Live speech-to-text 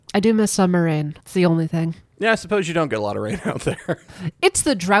I do miss summer rain. It's the only thing. Yeah, I suppose you don't get a lot of rain out there. It's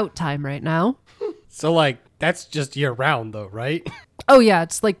the drought time right now. So, like, that's just year-round, though, right? Oh, yeah.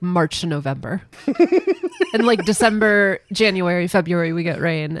 It's like March to November. And like December, January, February, we get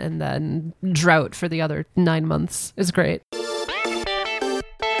rain. And then drought for the other 9 months is great.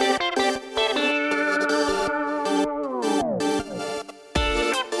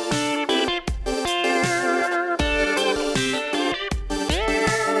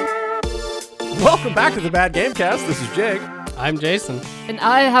 Welcome back to the Bad Gamecast. This is Jake. I'm Jason. And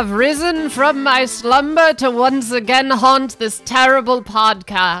I have risen from my slumber to once again haunt this terrible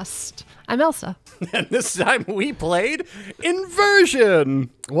podcast. I'm Elsa. And this time we played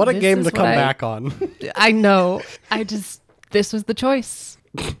Inversion. What a This game is to come what back on. I know. This was the choice.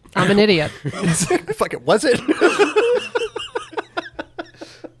 I'm an idiot. Fuck it, was it?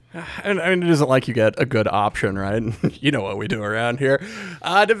 And I mean, it isn't like you get a good option, right? You know what we do around here.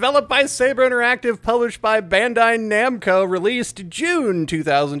 Developed by Saber Interactive, published by Bandai Namco, released June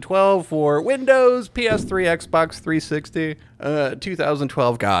 2012 for Windows, PS3, Xbox 360.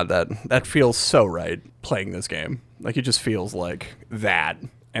 2012, God, that feels so right, playing this game. Like, it just feels like that.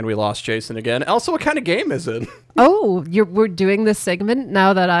 And we lost Jason again. Also, what kind of game is it? Oh, we're doing this segment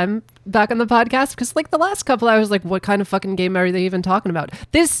now that I'm back on the podcast? Because like the last couple, I was like, what kind of fucking game are they even talking about?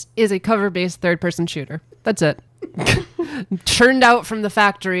 This is a cover-based third-person shooter. That's it. Churned out from the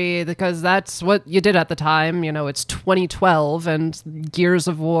factory because that's what you did at the time. You know, it's 2012 and Gears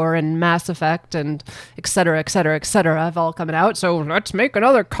of War and Mass Effect and et cetera, et cetera, et cetera have all coming out. So let's make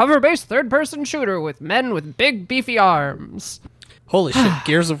another cover-based third-person shooter with men with big, beefy arms. Holy shit,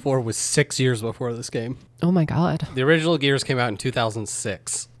 Gears of War was 6 years before this game. Oh my God. The original Gears came out in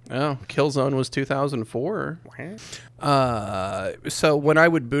 2006. Oh, Killzone was 2004. So when I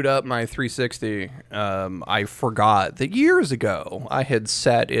would boot up my 360, I forgot that years ago I had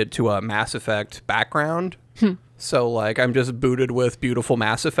set it to a Mass Effect background. So like I'm just booted with beautiful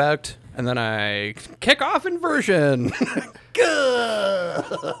Mass Effect, and then I kick off Inversion.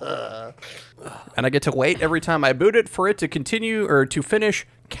 And I get to wait every time I boot it for it to continue or to finish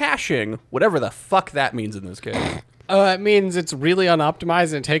caching, whatever the fuck that means in this game. It means it's really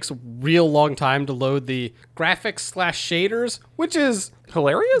unoptimized and it takes a real long time to load the graphics / shaders, which is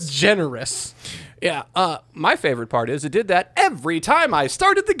Hilarious? generous. Yeah, my favorite part is it did that every time I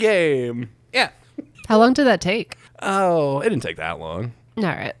started the game. Yeah. How long did that take? Oh, it didn't take that long. All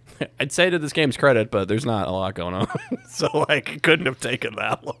right. I'd say to this game's credit, but there's not a lot going on. So, like, it couldn't have taken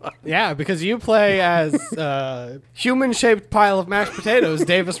that long. Yeah, because you play as human-shaped pile of mashed potatoes,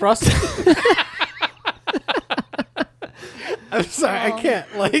 Davis Russell. I'm sorry, I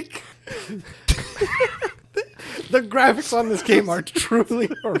can't, like... The graphics on this game are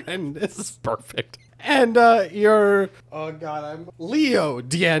truly horrendous. Perfect. And you're... Oh, God, I'm... Leo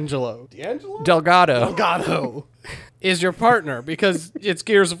D'Angelo. Delgado. Is your partner, because it's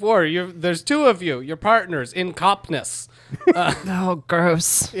Gears of War. There's two of you. You're partners in copness. Oh,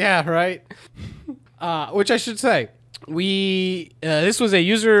 gross. Yeah, right? Which I should say, this was a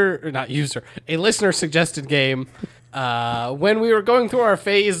listener-suggested game when we were going through our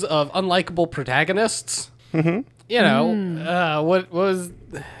phase of unlikable protagonists. Mm-hmm. You know, what was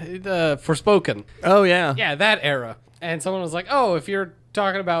Forspoken. Oh, yeah. Yeah, that era. And someone was like, oh, if you're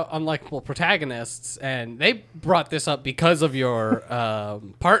talking about unlikable protagonists, and they brought this up because of your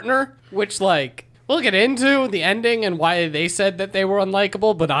partner, which, like, we'll get into the ending and why they said that they were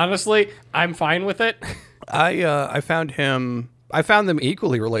unlikable, but honestly, I'm fine with it. I found them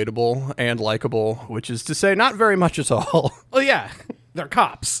equally relatable and likable, which is to say not very much at all. Well, yeah, they're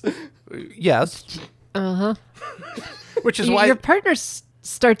cops. Yes. Uh-huh. Which is why... Your partner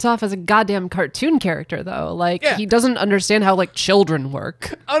starts off as a goddamn cartoon character, though. Like, Yeah. he doesn't understand how, like, children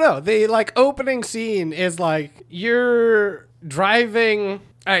work. Oh, no, the, like, opening scene is, like, you're driving...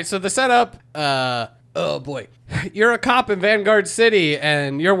 All right, so the setup, oh, boy. You're a cop in Vanguard City,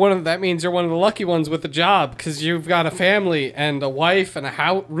 and that means you're one of the lucky ones with a job, because you've got a family and a wife and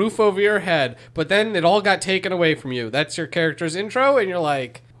a roof over your head, but then it all got taken away from you. That's your character's intro, and you're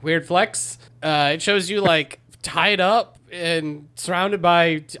like, weird flex. It shows you, like, tied up and surrounded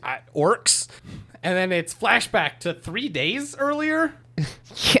by orcs, and then it's flashback to 3 days earlier.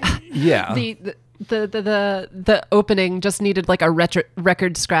 Yeah. Yeah. The opening just needed like a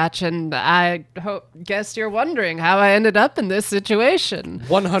record scratch, and I guess you're wondering how I ended up in this situation.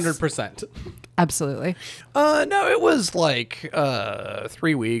 100%. Absolutely. No, it was like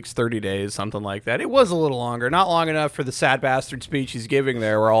 3 weeks, 30 days, something like that. It was a little longer. Not long enough for the sad bastard speech he's giving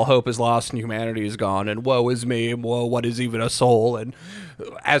there where all hope is lost and humanity is gone and woe is me and woe, what is even a soul? And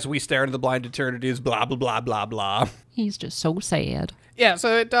as we stare into the blind eternities, blah, blah, blah, blah, blah. He's just so sad. Yeah,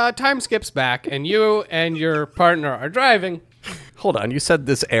 so it time skips back, and you and your partner are driving. Hold on, you said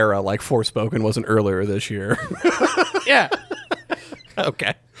this era, like Forspoken, wasn't earlier this year. Yeah.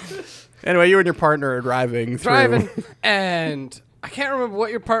 Okay. Anyway, you and your partner are driving through. And I can't remember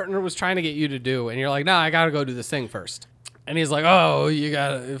what your partner was trying to get you to do, and you're like, "No, I gotta go do this thing first." And he's like, "Oh, you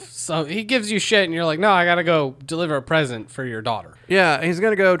gotta." He gives you shit, and you're like, "No, I gotta go deliver a present for your daughter." Yeah, he's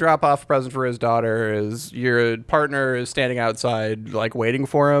gonna go drop off a present for his daughter. Your partner is standing outside, like waiting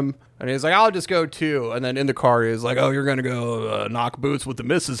for him, and he's like, "I'll just go too." And then in the car, he's like, "Oh, you're gonna go knock boots with the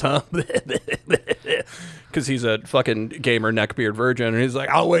missus, huh?" Because he's a fucking gamer neckbeard virgin, and he's like,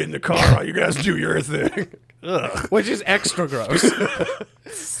 "I'll wait in the car while you guys do your thing." Ugh. Which is extra gross.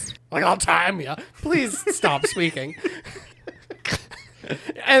 Like, I'll time you. Please stop speaking.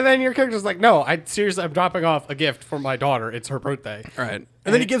 And then your character's like, "No, I'm dropping off a gift for my daughter. It's her birthday." All right.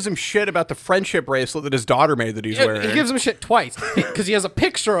 And then he gives him shit about the friendship bracelet that his daughter made that he's wearing. He gives him shit twice because he has a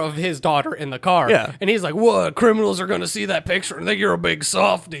picture of his daughter in the car. Yeah. And he's like, "What? Criminals are going to see that picture and think you're a big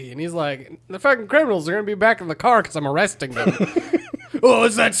softie." And he's like, "The fucking criminals are going to be back in the car because I'm arresting them." "Oh,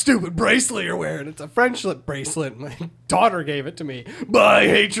 it's that stupid bracelet you're wearing. It's a friendship bracelet. My daughter gave it to me. But I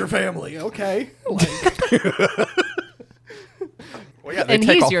hate your family." Okay. Like, Well, yeah, And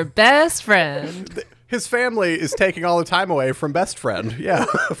he's your best friend. His family is taking all the time away from best friend. Yeah,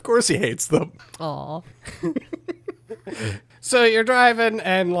 of course he hates them. Aw. so you're driving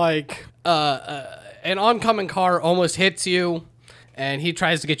and like an oncoming car almost hits you. And he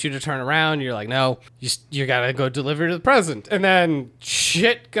tries to get you to turn around. You're like, "No, you gotta go deliver the present." And then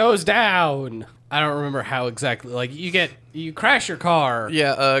shit goes down. I don't remember how exactly. Like, you crash your car.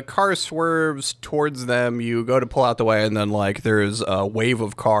 Yeah, a car swerves towards them. You go to pull out the way, and then like there's a wave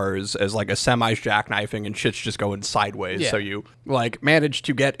of cars as like a semi's jackknifing, and shit's just going sideways. Yeah. So you like manage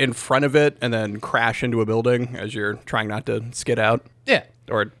to get in front of it and then crash into a building as you're trying not to skid out. Yeah.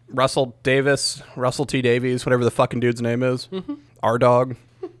 Or Russell T. Davies, whatever the fucking dude's name is. Mm-hmm. Our dog.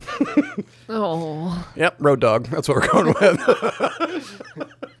 Oh. Yep, Road Dog. That's what we're going with.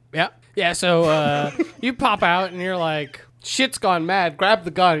 Yeah. Yeah, so you pop out and you're like, "Shit's gone mad, grab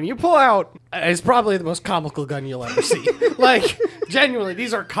the gun." And you pull out, it's probably the most comical gun you'll ever see. Like, genuinely,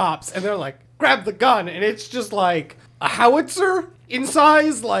 these are cops, and they're like, "Grab the gun." And it's just like a howitzer in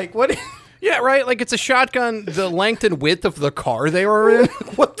size. Like, what? Yeah, right? Like it's a shotgun the length and width of the car they were in.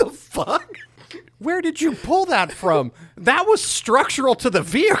 What the fuck? Where did you pull that from? That was structural to the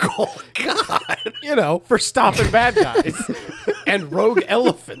vehicle. God. You know, for stopping bad guys and rogue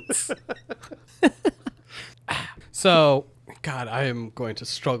elephants. So, God, I am going to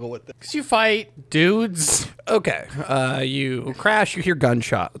struggle with this. 'Cause you fight dudes. Okay. You crash, you hear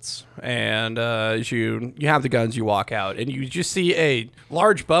gunshots. And as you have the guns, you walk out. And you just see a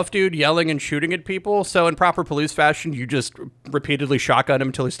large buff dude yelling and shooting at people. So in proper police fashion, you just repeatedly shotgun him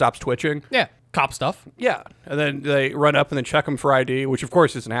until he stops twitching. Yeah, cop stuff. Yeah. And then they run up and then check him for ID, which of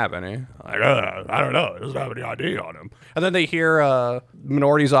course doesn't have any. Like, I don't know. It doesn't have any ID on him. And then they hear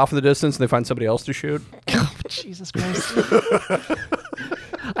minorities off in the distance and they find somebody else to shoot. Oh, Jesus Christ.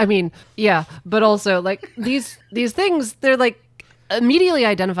 I mean, yeah, but also like these things, they're like immediately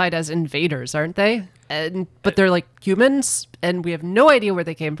identified as invaders, aren't they? But they're like humans, and we have no idea where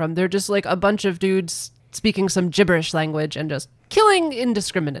they came from. They're just like a bunch of dudes speaking some gibberish language and just killing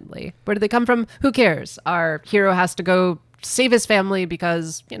indiscriminately. Where do they come from? Who cares? Our hero has to go save his family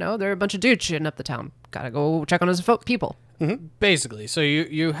because, you know, there are a bunch of dudes shooting up the town. Gotta go check on his people. Mm-hmm. Basically. So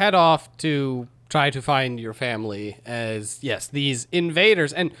you head off to try to find your family as, yes, these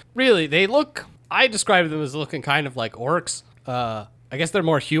invaders. And really, I describe them as looking kind of like orcs. I guess they're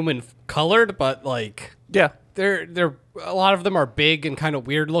more human colored, but like, Yeah. they're a lot of them are big and kind of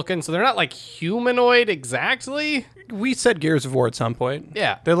weird looking, so they're not like humanoid exactly. We said Gears of War at some point.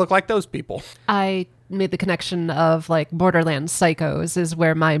 Yeah. They look like those people. I made the connection of like Borderlands Psychos is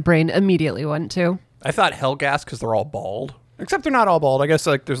where my brain immediately went to. I thought Hellgas because they're all bald. Except they're not all bald. I guess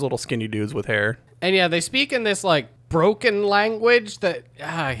like there's little skinny dudes with hair. And yeah, they speak in this like broken language that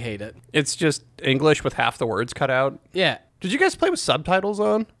I hate it. It's just English with half the words cut out. Yeah. Did you guys play with subtitles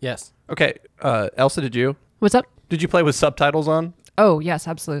on? Yes. Okay. Elsa, did you? What's up? Did you play with subtitles on? Oh, yes,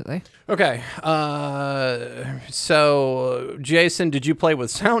 absolutely. Okay. So Jason, did you play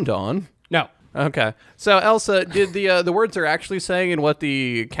with sound on? No. Okay. So Elsa, did the words they're actually saying and what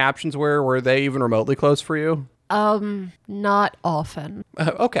the captions were they even remotely close for you? Not often.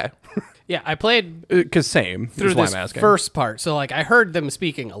 Okay. Yeah, I played Because same. through That's why this I'm asking. first part. So like I heard them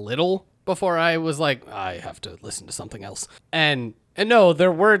speaking a little before I was like, I have to listen to something else. And no,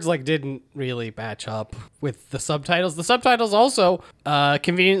 their words like didn't really match up with the subtitles. The subtitles also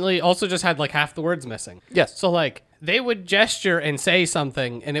conveniently also just had like half the words missing. Yes. So like they would gesture and say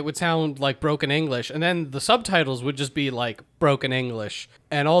something, and it would sound like broken English, and then the subtitles would just be like broken English,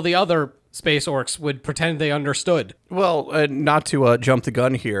 and all the other space orcs would pretend they understood. Well, not to jump the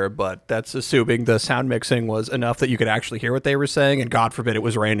gun here, but that's assuming the sound mixing was enough that you could actually hear what they were saying, and God forbid it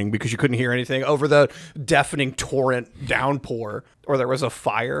was raining because you couldn't hear anything over the deafening torrent downpour, or there was a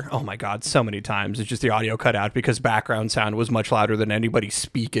fire. Oh my God, so many times it's just the audio cut out because background sound was much louder than anybody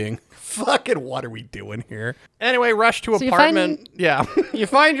speaking. Fucking what are we doing here? Anyway, rush to apartment. Yeah. You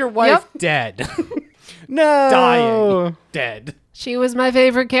find your wife dead. No. Dying. Dead. She was my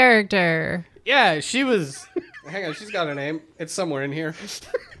favorite character. Yeah, she was... Hang on, she's got a name. It's somewhere in here.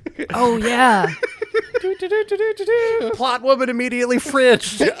 Oh, yeah. Plot woman immediately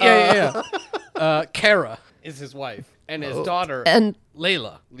fridged. Yeah. Kara is his wife. And his daughter, And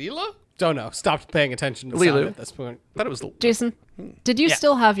Layla. Leela? Don't know. Stopped paying attention to Lilu. sound at this point. Thought it was Jason, did you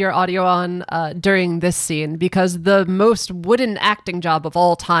still have your audio on during this scene? Because the most wooden acting job of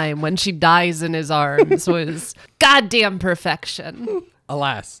all time when she dies in his arms was goddamn perfection.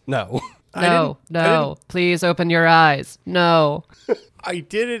 Alas, no. No. Please open your eyes. No. I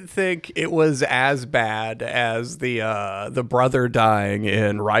didn't think it was as bad as the brother dying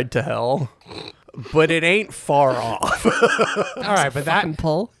in Ride to Hell, but it ain't far off. All right, but Fucking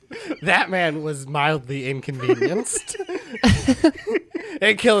pull. that man was mildly inconvenienced.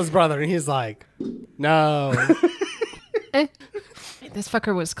 They kill his brother, and he's like, no. This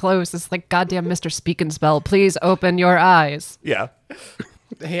fucker was close. It's like goddamn Mr. Speak and Spell. Please open your eyes. Yeah.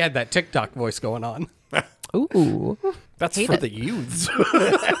 He had that TikTok voice going on. Ooh. That's Hate for it. the youths.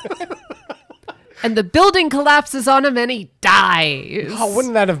 And the building collapses on him and he dies. Oh,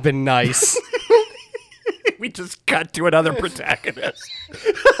 wouldn't that have been nice? We just cut to another protagonist.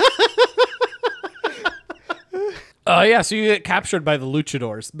 Yeah, so you get captured by the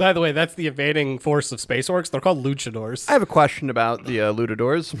luchadors. By the way, that's the invading force of space orcs. They're called luchadors. I have a question about the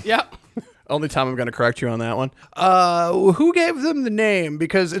Ludadors. Yep. Only time I'm going to correct you on that one. Who gave them the name?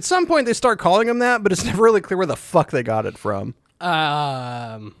 Because at some point they start calling them that, but it's never really clear where the fuck they got it from.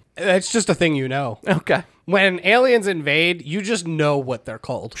 It's just a thing you know. Okay. When aliens invade, you just know what they're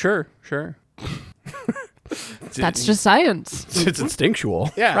called. Sure. That's just science. It's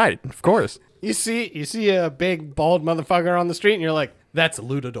instinctual. Yeah. Right, of course. You see a big bald motherfucker on the street, and you're like, that's a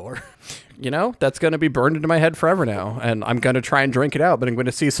ludador. You know, that's going to be burned into my head forever now. And I'm going to try and drink it out, but I'm going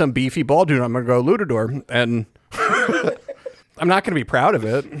to see some beefy bald dude. I'm going to go Ludador. And I'm not going to be proud of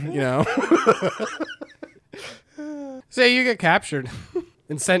it, you know. So you get captured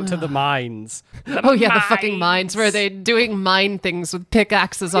and sent to the mines. Oh, yeah, the fucking mines where they're doing mine things with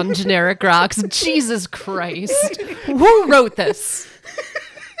pickaxes on generic rocks. Jesus Christ. Who wrote this?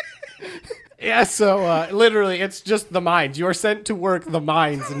 Yeah, so literally, it's just the mines. You are sent to work the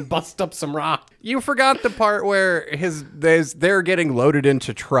mines and bust up some rock. You forgot the part where they're getting loaded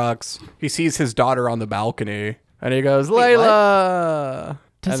into trucks. He sees his daughter on the balcony, and he goes, Layla.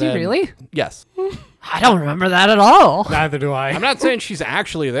 Does he really? Yes. I don't remember that at all. Neither do I. I'm not saying she's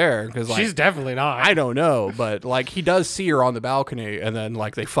actually there, because like, She's definitely not. I don't know, but like he does see her on the balcony, and then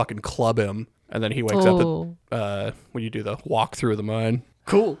like they fucking club him, and then he wakes up at, when you do the walk through the mine.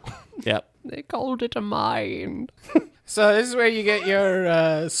 Cool. Yep. They called it a mine. So this is where you get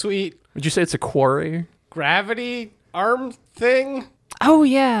your sweet Would you say it's a quarry? gravity arm thing. Oh,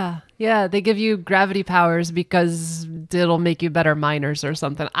 yeah. Yeah, they give you gravity powers because it'll make you better miners or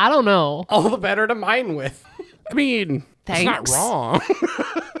something. I don't know. All the better to mine with. I mean, it's not Thanks. wrong.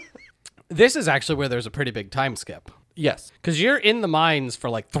 This is actually where there's a pretty big time skip. Yes. Because you're in the mines for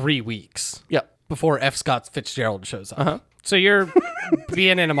like 3 weeks Yep. before F. Scott Fitzgerald shows up. So you're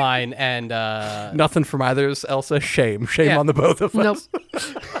being in a mine and... Nothing from either, Elsa. Shame Yeah. on the both of us.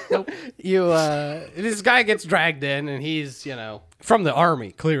 Nope. you this guy gets dragged in and he's, you know, from the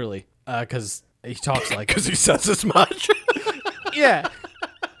army, clearly. Because he talks like... Because he says as much. Yeah.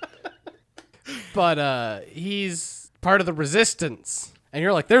 But he's part of the resistance. And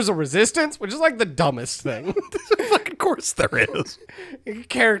you're like, there's a resistance? Which is like the dumbest thing. Fucking course there is.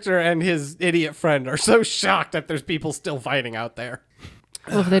 Character and his idiot friend are so shocked that there's people still fighting out there.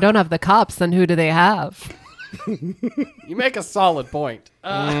 Well, if they don't have the cops, then who do they have? You make a solid point.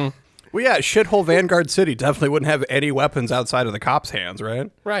 Well, yeah, shithole Vanguard City definitely wouldn't have any weapons outside of the cops' hands, right?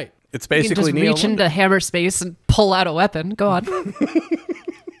 Right. It's You can basically just Neil reach into hammer space and pull out a weapon. Go on.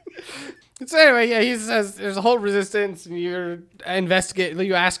 So anyway, yeah, he says there's a whole resistance, and you're investigate.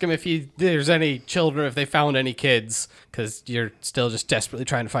 You ask him if there's any children, if they found any kids, because you're still just desperately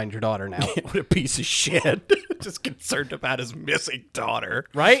trying to find your daughter now. What a piece of shit. Just concerned about his missing daughter.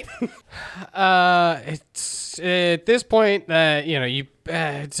 Right? It's at this point that, you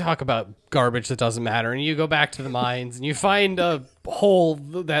talk about garbage that doesn't matter, and you go back to the mines, and you find a hole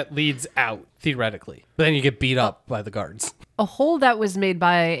that leads out, theoretically. But then you get beat up by the guards. A hole that was made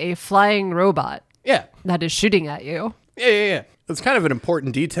by a flying robot Yeah. that is shooting at you. Yeah. That's kind of an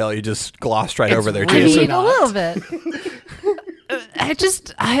important detail you just glossed right over there, I really Jason. mean, not. a little bit.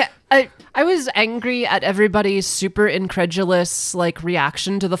 I was angry at everybody's super incredulous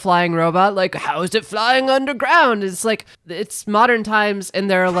reaction to the flying robot. Like, how is it flying underground? It's like it's modern times, and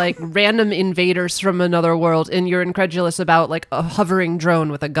there are random invaders from another world, and you're incredulous about a hovering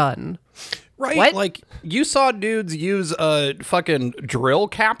drone with a gun. Right? What? Like, you saw dudes use a fucking drill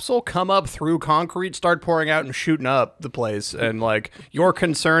capsule come up through concrete, start pouring out and shooting up the place, and, you're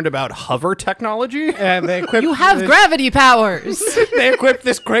concerned about hover technology? And they equip You have gravity powers. they equip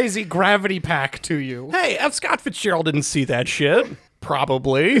this crazy gravity pack to you. Hey, F. Scott Fitzgerald didn't see that shit.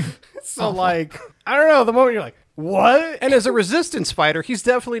 Probably. So, I don't know, the moment you're like, what? And as a resistance fighter, he's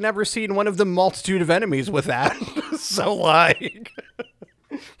definitely never seen one of the multitude of enemies with that. So,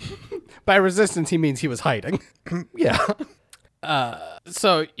 By resistance, he means he was hiding. yeah.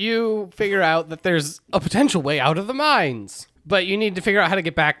 So you figure out that there's a potential way out of the mines, but you need to figure out how to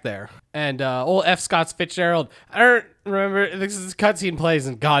get back there. And old F. Scott Fitzgerald, I don't remember, this cutscene plays,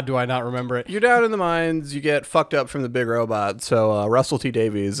 and God, do I not remember it. You're down in the mines, you get fucked up from the big robot, so Russell T.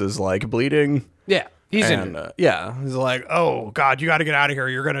 Davies is, bleeding. Yeah, he's And, in. he's like, oh, God, you got to get out of here.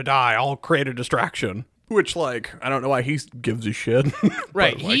 You're going to die. I'll create a distraction. Which, I don't know why he gives a shit.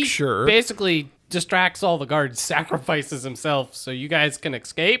 Right, But, he sure. basically distracts all the guards, sacrifices himself so you guys can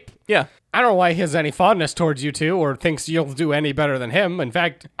escape. Yeah. I don't know why he has any fondness towards you two or thinks you'll do any better than him. In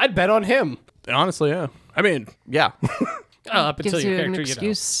fact, I'd bet on him. Honestly, yeah. I mean, yeah. Up until Gives your you an character,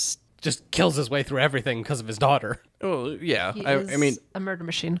 excuse. just kills his way through everything because of his daughter. Well, yeah. He I is mean, a murder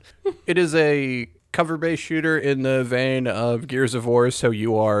machine. it is a cover-based shooter in the vein of Gears of War, so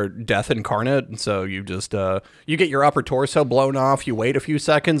you are death incarnate, and so you just, you get your upper torso blown off, you wait a few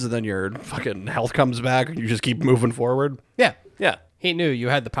seconds, and then your fucking health comes back, and you just keep moving forward. Yeah. Yeah. He knew you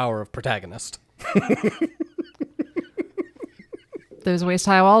had the power of protagonist. Those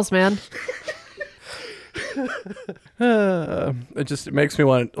waist-high walls, man. It makes me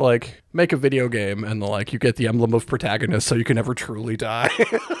want, make a video game, and, you get the emblem of protagonist, so you can never truly die.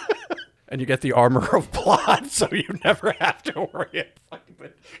 And you get the armor of plot, so you never have to worry.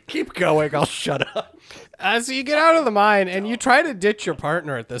 Keep going, I'll shut up. So you get out of the mine, and you try to ditch your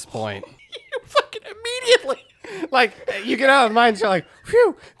partner at this point. You fucking immediately. You get out of the mines, you're like,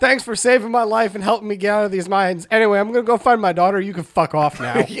 phew, thanks for saving my life and helping me get out of these mines. Anyway, I'm going to go find my daughter. You can fuck off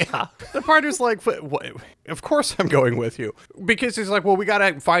now. Yeah. The partner's like, of course I'm going with you. Because he's like, well, we got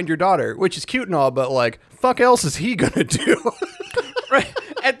to find your daughter, which is cute and all, but, fuck else is he going to do? Right.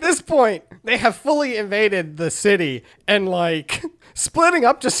 At this point, they have fully invaded the city, and, splitting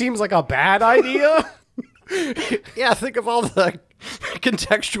up just seems like a bad idea. Yeah, think of all the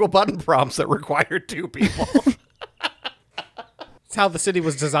contextual button prompts that require two people. It's how the city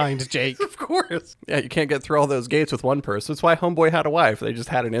was designed, Jake. Of course. Yeah, you can't get through all those gates with one person. That's why Homeboy had a wife. They just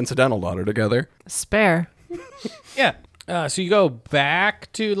had an incidental daughter together. Spare. Yeah. So you go back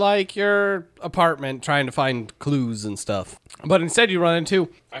to your apartment trying to find clues and stuff. But instead you run into,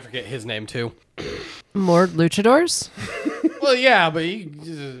 I forget his name too. More luchadors? Well, yeah, but he,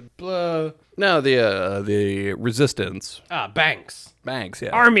 No, the resistance. Banks. Banks, yeah.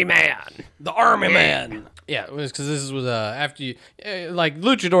 Army man. The army man. Yeah, it was because this was after you,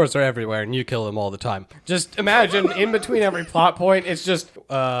 luchadors are everywhere and you kill them all the time. Just imagine in between every plot point, it's just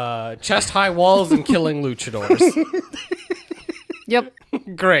chest high walls and killing luchadors. Yep.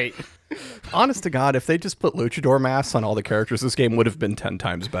 Great. Honest to God, if they just put luchador masks on all the characters, this game would have been 10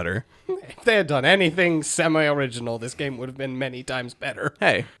 times better. If they had done anything semi-original, this game would have been many times better.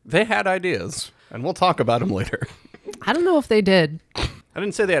 Hey, they had ideas, and we'll talk about them later. I don't know if they did. I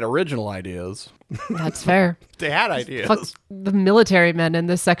didn't say they had original ideas. That's fair. They had ideas. Fuck, the military men in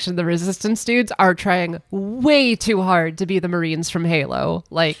this section, the resistance dudes, are trying way too hard to be the Marines from Halo.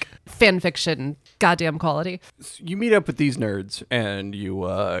 Fan fiction, goddamn quality. You meet up with these nerds, and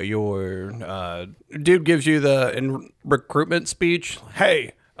your dude gives you the recruitment speech.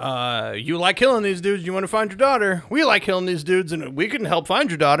 Hey, you like killing these dudes, you want to find your daughter. We like killing these dudes, and we can help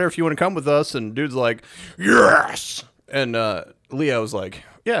find your daughter if you want to come with us. And dude's like, yes! And Leo's like,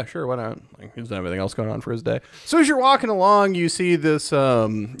 yeah, sure, why not? He doesn't have anything else going on for his day. So as you're walking along, you see this,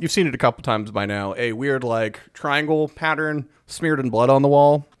 you've seen it a couple times by now, a weird, triangle pattern smeared in blood on the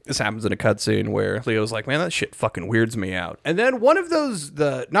wall. This happens in a cutscene where Leo's like, man, that shit fucking weirds me out. And then one of those,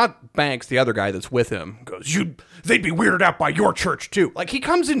 not Banks, the other guy that's with him, goes, they'd be weirded out by your church too. Like, he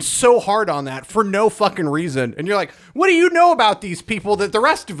comes in so hard on that for no fucking reason. And you're like, what do you know about these people that the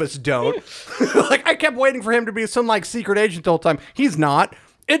rest of us don't? Like, I kept waiting for him to be some, like, secret agent the whole time. He's not.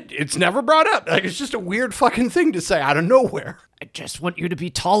 It's never brought up. Like, it's just a weird fucking thing to say out of nowhere. I just want you to be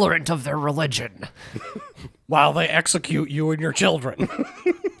tolerant of their religion. While they execute you and your children.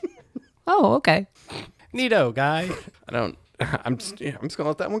 Oh, okay. Neato, guy. I'm just gonna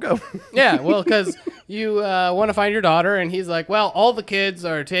let that one go. Yeah, well, because you want to find your daughter, and he's like, well, all the kids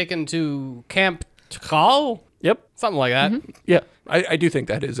are taken to Camp Chal? Yep. Something like that. Mm-hmm. Yeah, I do think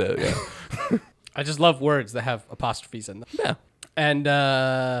that is it, yeah. I just love words that have apostrophes in them. Yeah. And,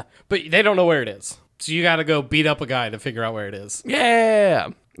 but they don't know where it is. So you got to go beat up a guy to figure out where it is. Yeah.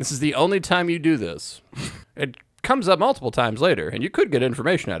 This is the only time you do this. It comes up multiple times later, and you could get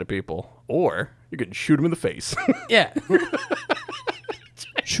information out of people, or you could shoot them in the face. Yeah.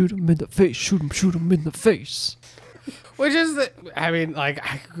 Shoot him in the face, shoot him in the face. Which is,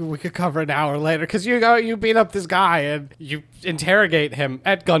 we could cover an hour later, because you beat up this guy, and you interrogate him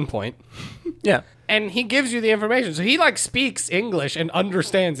at gunpoint. Yeah. And he gives you the information. So he, speaks English and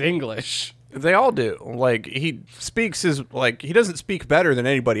understands English. They all do. Like, he doesn't speak better than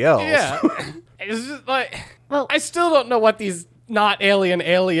anybody else. Yeah. It's just well, I still don't know what these not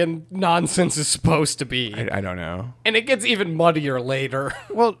alien nonsense is supposed to be. I don't know. And it gets even muddier later.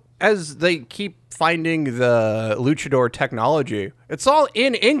 Well, as they keep finding the luchador technology, it's all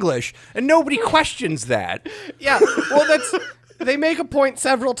in English, and nobody questions that. Yeah. Well, they make a point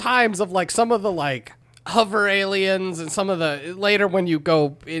several times of some of the hover aliens and some of the later when you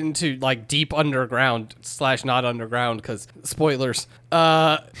go into deep underground / not underground because spoilers,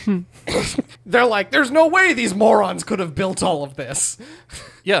 they're like, there's no way these morons could have built all of this.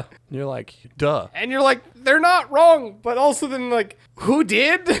 Yeah. And you're like, duh. And you're like, they're not wrong, but also then who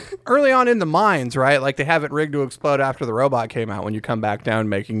did? Early on in the mines, right? Like, they have it rigged to explode after the robot came out when you come back down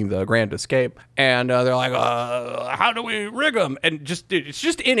making the grand escape. And they're like, how do we rig them? And it's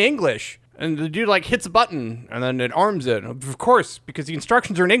just in English. And the dude hits a button and then it arms it. Of course, because the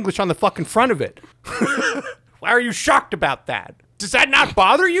instructions are in English on the fucking front of it. Why are you shocked about that? Does that not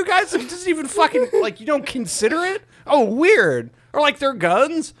bother you guys? It doesn't even fucking, you don't consider it? Oh, weird. Or they're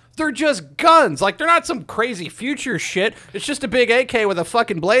guns? They're just guns. They're not some crazy future shit. It's just a big AK with a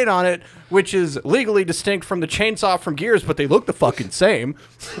fucking blade on it, which is legally distinct from the chainsaw from Gears, but they look the fucking same.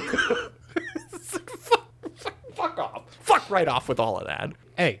 Fuck off. Fuck right off with all of that.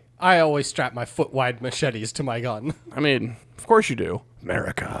 Hey, I always strap my foot-wide machetes to my gun. I mean, of course you do.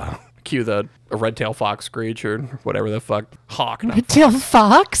 America. Cue a red-tailed fox screech or whatever the fuck. Hawk. Red-tailed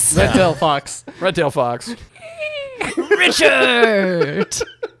fox? Red-tailed fox. Red-tailed fox. Richard!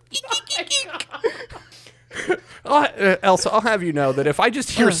 Elsa, I'll have you know that if I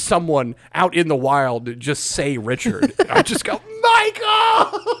just hear someone out in the wild just say Richard, I just go,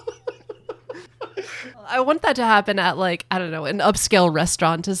 Michael! I want that to happen at I don't know, an upscale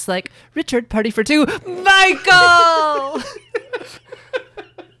restaurant. It's Richard, party for two, Michael!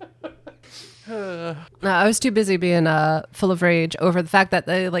 No, I was too busy being full of rage over the fact that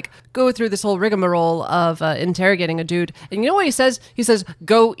they go through this whole rigmarole of interrogating a dude. And you know what he says? He says,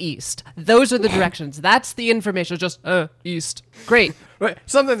 go east. Those are the directions. That's the information. It's just, east. Great. Right.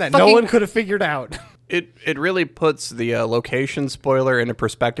 Something that no one could have figured out. It really puts the location spoiler into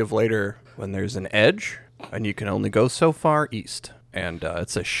perspective later when there's an edge and you can only go so far east. And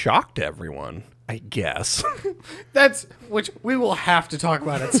it's a shock to everyone, I guess. Which we will have to talk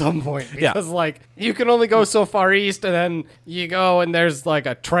about at some point. Because, you can only go so far east, and then you go, and there's,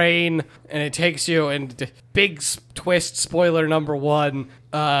 a train, and it takes you, and big twist, spoiler number 1,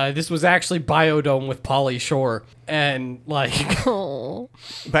 this was actually Biodome with Pauly Shore. And, Oh.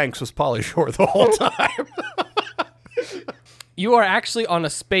 Banks was Pauly Shore the whole time. You are actually on a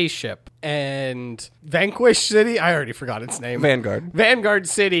spaceship, and Vanquish City, I already forgot its name. Vanguard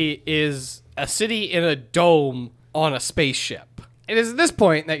City is a city in a dome on a spaceship. It is at this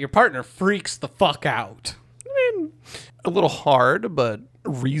point that your partner freaks the fuck out. I mean, a little hard, but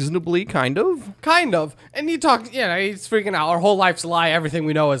reasonably, kind of. Kind of. And you talk, he's freaking out. Our whole life's a lie. Everything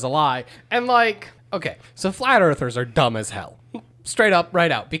we know is a lie. And okay, so flat earthers are dumb as hell. Straight up,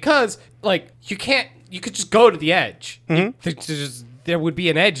 right out. Because, you could just go to the edge. Mm-hmm. There would be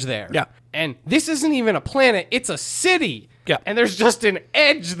an edge there. Yeah. And this isn't even a planet, it's a city. Yeah. And there's just an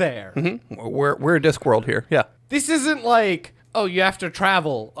edge there. Mm-hmm. We're a Discworld here. Yeah. This isn't you have to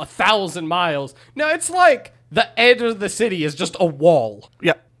travel 1,000 miles. No, it's the edge of the city is just a wall.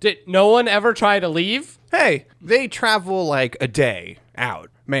 Yeah. Did no one ever try to leave? Hey, they travel like a day out,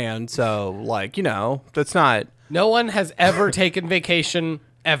 man. So, like, that's not. No one has ever taken vacation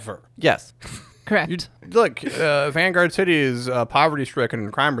ever. Yes. Correct. Look, Vanguard City is poverty-stricken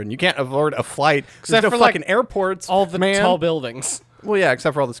and crime-ridden. You can't afford a flight. Except There's no for, fucking airports. All the man. tall buildings. Well, yeah,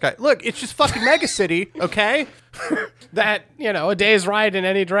 except for all the sky. Look, it's just fucking mega city, okay? That, a day's ride in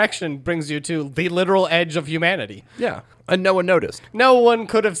any direction brings you to the literal edge of humanity. Yeah, and no one noticed. No one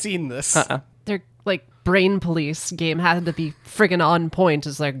could have seen this. Their like brain police game had to be friggin' on point.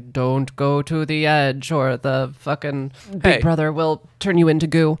 It's like, don't go to the edge or the fucking Big Brother will turn you into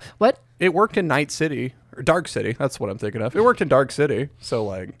goo. What? It worked in Night City, or Dark City. That's what I'm thinking of. It worked in Dark City, so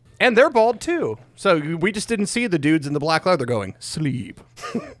like... And they're bald, too. So we just didn't see the dudes in the black leather going, sleep.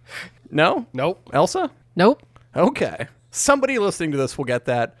 No? Nope. Elsa? Nope. Okay. Somebody listening to this will get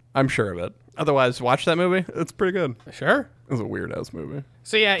that. I'm sure of it. Otherwise, watch that movie. It's pretty good. Sure. It was a weird-ass movie.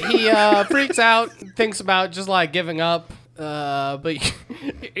 So yeah, he freaks out, thinks about just like giving up. But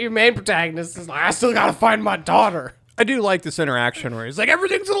your main protagonist is like, I still gotta find my daughter. I do like this interaction where he's like,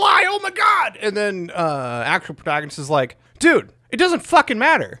 everything's a lie, oh my god! And then actual protagonist is like, dude, it doesn't fucking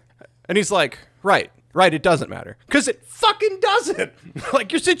matter. And he's like, right, it doesn't matter. Because it fucking doesn't.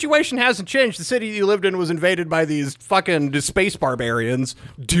 Like, your situation hasn't changed. The city you lived in was invaded by these fucking space barbarians.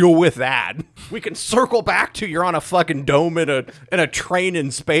 Deal with that. We can circle back to you're on a fucking dome in a train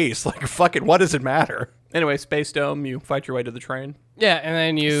in space. Like, fucking, what does it matter? Anyway, space dome, you fight your way to the train. Yeah, and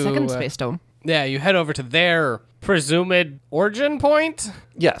then you... Second space dome. Yeah, you head over to their presumed origin point.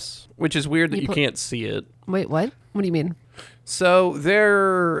 Yes, which is weird that you can't see it. Wait, what? What do you mean? So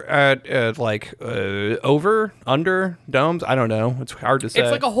they're at like over, under domes. I don't know. It's hard to say.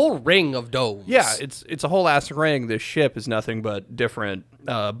 It's like a whole ring of domes. Yeah, it's a whole ass ring. This ship is nothing but different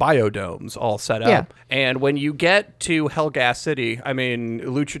biodomes all set up. Yeah. And when you get to Hellgas City, I mean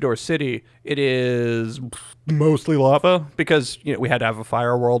Luchador City, it is mostly lava because we had to have a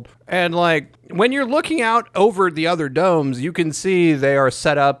fire world. And like when you're looking out over the other domes, you can see they are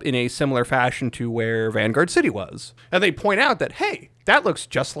set up in a similar fashion to where Vanguard City was. And they point out that, hey, that looks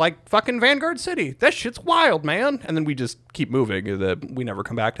just like fucking Vanguard City. That shit's wild, man. And then we just keep moving. We never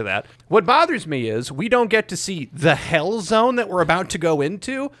come back to that. What bothers me is we don't get to see the hell zone that we're about to go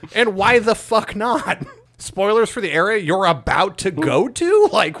into. And why the fuck not? Spoilers for the area you're about to go to?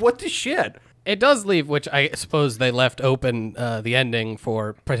 Like, what the shit? It does leave, which I suppose they left open the ending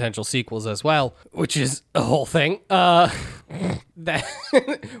for potential sequels as well, which is a whole thing. That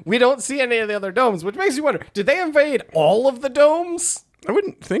we don't see any of the other domes, which makes you wonder, did they invade all of the domes? I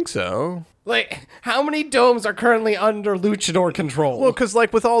wouldn't think so. Like, how many domes are currently under Luchador control? Well, because,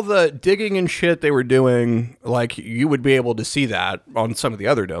 like, with all the digging and shit they were doing, like, you would be able to see that on some of the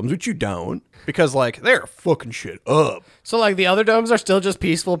other domes, which you don't. Because, like, they're fucking shit up. So, like, the other domes are still just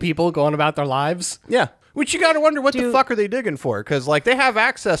peaceful people going about their lives? Yeah. Which you gotta wonder, what the fuck are they digging for? Because, like, they have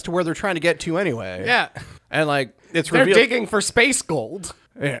access to where they're trying to get to anyway. Yeah. And, like, They're digging for space gold.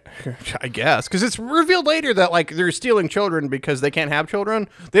 Yeah, I guess. Because it's revealed later that, like, they're stealing children because they can't have children.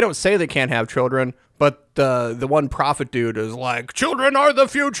 They don't say they can't have children, but the one prophet dude is like, children are the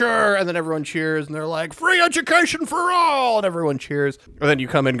future! And then everyone cheers, and they're like, free education for all! And everyone cheers. And then you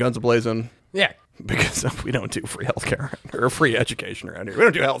come in guns a-blazing. Yeah. Because we don't do free healthcare or free education around here. We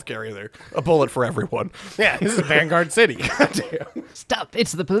don't do healthcare either. A bullet for everyone. Yeah, this is Vanguard City. Goddamn. Stop!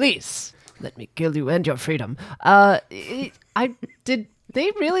 It's the police. Let me kill you and your freedom. Was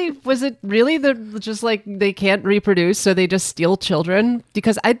it really just like they can't reproduce, so they just steal children?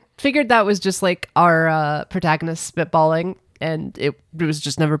 Because I figured that was just like our protagonist spitballing, and it was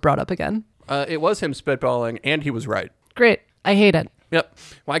just never brought up again. It was him spitballing, and he was right. Great. I hate it. Yep.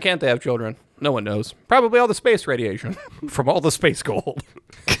 Why can't they have children? No one knows. Probably all the space radiation from all the space gold.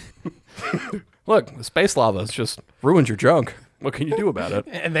 Look, the space lava just ruined your junk. What can you do about it?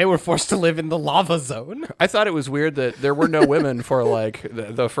 And they were forced to live in the lava zone. I thought it was weird that there were no women for like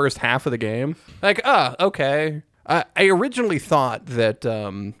the first half of the game. Like, okay. I originally thought that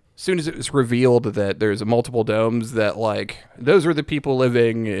as soon as it was revealed that there's multiple domes, that like those are the people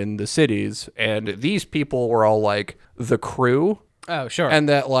living in the cities, and these people were all like the crew. Oh, sure. And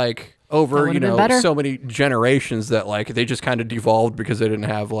that like over, so many generations that like they just kind of devolved because they didn't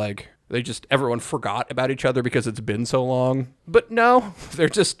have like, everyone forgot about each other because it's been so long. But no, they're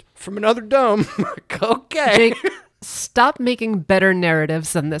just from another dome. Okay. Jake, stop making better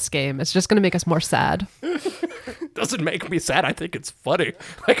narratives than this game. It's just going to make us more sad. Doesn't make me sad. I think it's funny.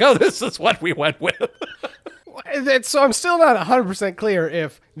 Like, oh, this is what we went with. So I'm still not 100% clear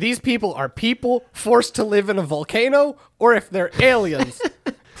if these people are people forced to live in a volcano or if they're aliens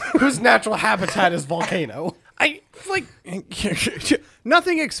whose natural habitat is volcano. like,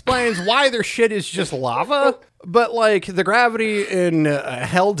 nothing explains why their shit is just lava, but like the gravity in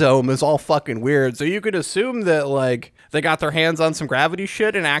Hell Dome is all fucking weird. So you could assume that like they got their hands on some gravity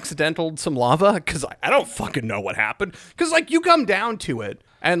shit and accidentaled some lava. Because I don't fucking know what happened. Because like you come down to it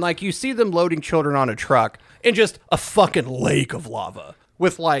and like you see them loading children on a truck in just a fucking lake of lava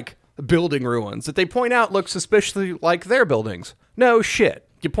with like building ruins that they point out look suspiciously like their buildings. No shit.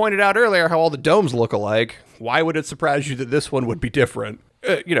 You pointed out earlier how all the domes look alike. Why would it surprise you that this one would be different?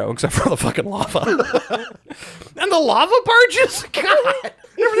 Except for the fucking lava. And the lava barges? God.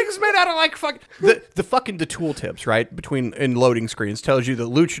 Everything's made out of like the tooltips, right? In loading screens tells you that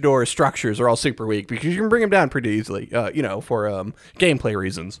luchador structures are all super weak because you can bring them down pretty easily, for gameplay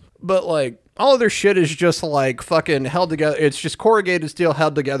reasons. But like all of their shit is just like fucking held together. It's just corrugated steel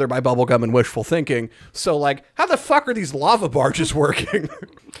held together by bubblegum and wishful thinking. So like, how the fuck are these lava barges working?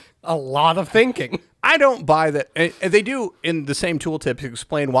 A lot of thinking. I don't buy that. And they do in the same tooltips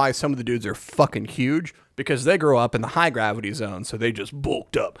explain why some of the dudes are fucking huge because they grow up in the high gravity zone. So they just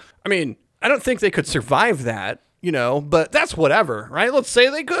bulked up. I mean, I don't think they could survive that, but that's whatever, right? Let's say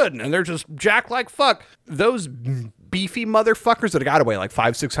they could. And they're just jacked like fuck. Those beefy motherfuckers that got to weigh like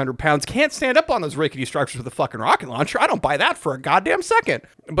 500-600 pounds can't stand up on those rickety structures with a fucking rocket launcher. I don't buy that for a goddamn second.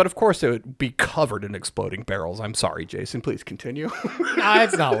 But of course, it would be covered in exploding barrels. I'm sorry, Jason. Please continue. Nah,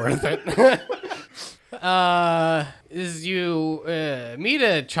 it's not worth it. Is you meet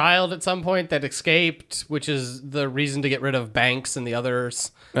a child at some point that escaped, which is the reason to get rid of Banks and the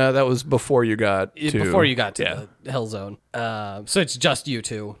others. That was before you got to the Hell Zone. So it's just you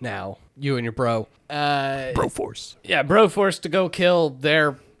two now, you and your bro. Broforce. Yeah, Broforce to go kill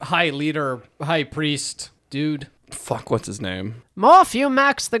their high priest dude. Fuck, what's his name?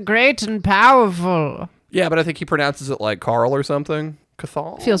 Morphumax the Great and Powerful. Yeah, but I think he pronounces it like Carl or something.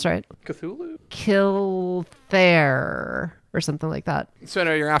 Cathal? Feels right. Cthulhu? Kilthair or something like that. So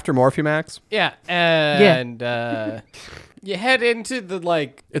no, you're after Morphumax? Yeah, and you head into the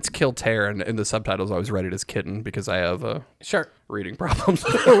like... It's Kilthair, and in the subtitles I was read it as kitten because I have reading problems.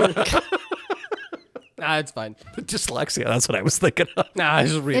 Nah, it's fine. Dyslexia, that's what I was thinking of. Nah,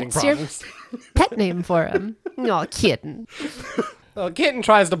 it's just reading problems. Your pet name for him. Oh, kitten. Well, Kitten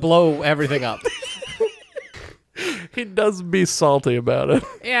tries to blow everything up. He does be salty about it.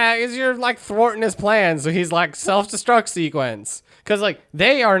 Yeah, because you're like thwarting his plans, so he's like self-destruct sequence. Because like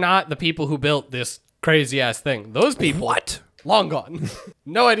they are not the people who built this crazy ass thing. Those people, What? Long gone.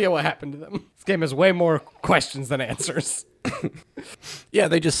 No idea what happened to them. This game has way more questions than answers. Yeah,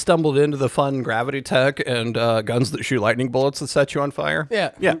 they just stumbled into the fun gravity tech and guns that shoot lightning bullets that set you on fire.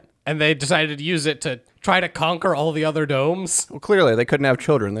 Yeah. Yeah. And they decided to use it to try to conquer all the other domes. Well, clearly they couldn't have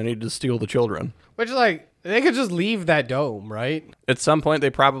children. They needed to steal the children. Which is like, they could just leave that dome, right? At some point,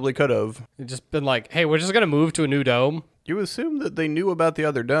 they probably could have. They'd just been like, hey, we're just going to move to a new dome. You assume that they knew about the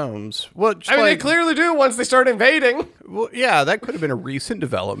other domes. Well, They clearly do once they start invading. Well, yeah, that could have been a recent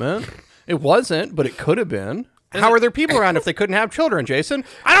development. It wasn't, but it could have been. How are there people around if they couldn't have children, Jason?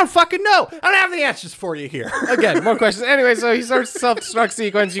 I don't fucking know. I don't have the answers for you here. Again, more questions. Anyway, so he starts self-destruct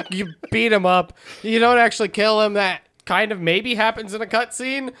sequence. You beat him up. You don't actually kill him. That kind of maybe happens in a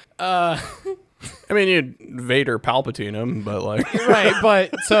cutscene. I mean, you'd Vader Palpatine him, but like... Right,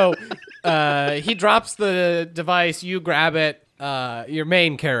 but so he drops the device. You grab it. Your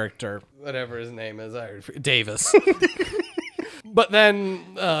main character, whatever his name is, Davis. But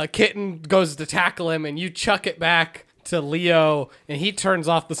then Kitten goes to tackle him, and you chuck it back to Leo, and he turns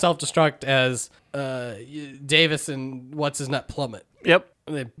off the self-destruct as Davis and what's-his-nut plummet. Yep.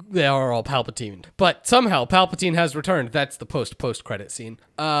 They are all Palpatine. But somehow Palpatine has returned. That's the post-credit scene.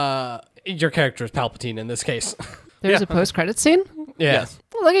 Your character is Palpatine in this case. There's a post-credit scene? Yeah. Yes.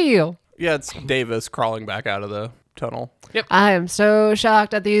 Look at you. Yeah, it's Davis crawling back out of the tunnel. I am so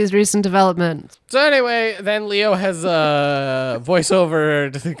shocked at these recent developments. So anyway, then Leo has a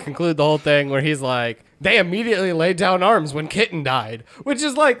voiceover to conclude the whole thing where he's like, they immediately laid down arms when Kitten died, which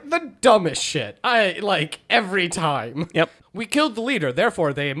is like the dumbest shit. Every time. Yep. We killed the leader,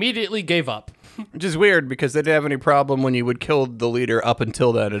 therefore they immediately gave up. Which is weird because they didn't have any problem when you would kill the leader up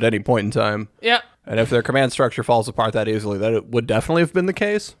until then at any point in time. Yeah. And if their command structure falls apart that easily, that it would definitely have been the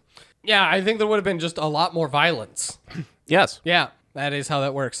case. Yeah, I think there would have been just a lot more violence. Yes. Yeah, that is how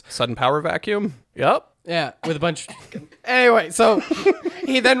that works. Sudden power vacuum. Yep. Yeah, with a bunch. Anyway, so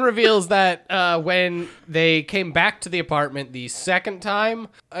he then reveals that when they came back to the apartment the second time,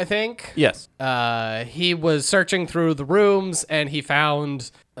 I think. Yes. He was searching through the rooms and he found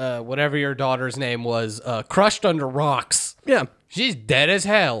whatever your daughter's name was crushed under rocks. Yeah. She's dead as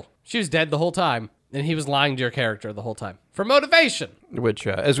hell. She was dead the whole time. And he was lying to your character the whole time for motivation. Which,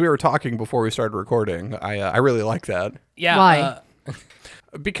 as we were talking before we started recording, I really like that. Yeah. Why?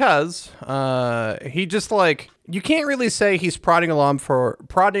 Because he just like, you can't really say he's prodding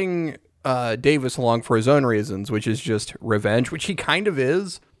Davis along for his own reasons, which is just revenge, which he kind of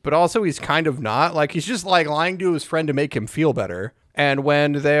is, but also he's kind of not. Like, he's just like lying to his friend to make him feel better. And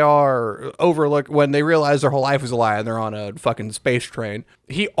when they are when they realize their whole life is a lie and they're on a fucking space train,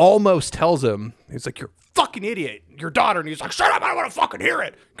 he almost tells him, he's like, "You're a fucking idiot, your daughter." And he's like, "Shut up, I don't want to fucking hear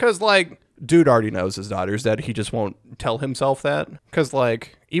it." Because, like, dude already knows his daughter's dead. He just won't tell himself that. Because,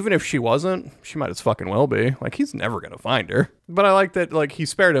 like, even if she wasn't, she might as fucking well be. Like, he's never going to find her. But I like that, like, he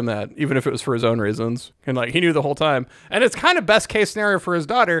spared him that, even if it was for his own reasons. And, like, he knew the whole time. And it's kind of best case scenario for his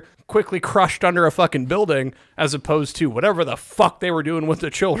daughter, quickly crushed under a fucking building, as opposed to whatever the fuck they were doing with the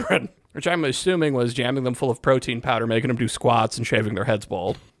children. Which I'm assuming was jamming them full of protein powder, making them do squats and shaving their heads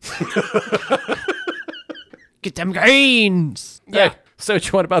bald. Get them gains. Yeah. Hey, so what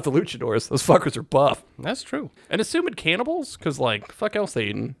you want about the luchadors? Those fuckers are buff. That's true. And assuming cannibals? Because, like, fuck else they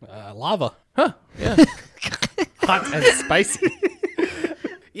eating? Lava. Huh. Yeah. Hot and spicy.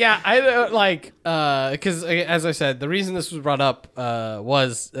 Yeah, I like, because as I said, the reason this was brought up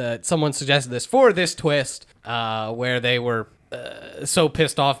was someone suggested this for this twist where they were so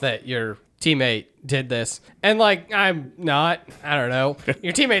pissed off that your teammate did this. And, like, I'm not. I don't know.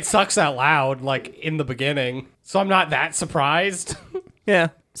 Your teammate sucks out loud, like, in the beginning. So I'm not that surprised. Yeah.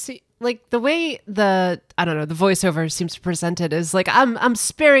 See, like the way the voiceover seems to present it is like I'm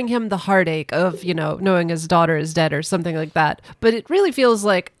sparing him the heartache of, knowing his daughter is dead or something like that. But it really feels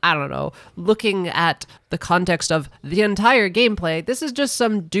like, I don't know, looking at the context of the entire gameplay, this is just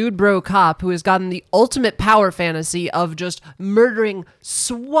some dude bro cop who has gotten the ultimate power fantasy of just murdering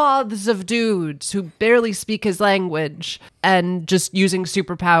swaths of dudes who barely speak his language and just using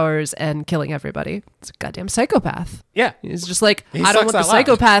superpowers and killing everybody. It's a goddamn psychopath. Yeah. He's just like, He I don't sucks want the out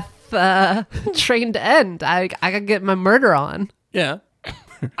loud. psychopath train to end. I gotta get my murder on. Yeah.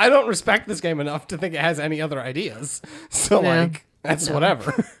 I don't respect this game enough to think it has any other ideas. So, Yeah. like, that's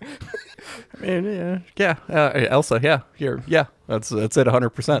whatever. I mean, yeah. Elsa, yeah. That's it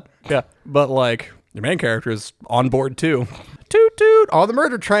 100%. Yeah. But, like, your main character is on board, too. Toot toot, on the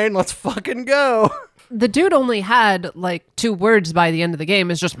murder train, let's fucking go. The dude only had like 2 words by the end of the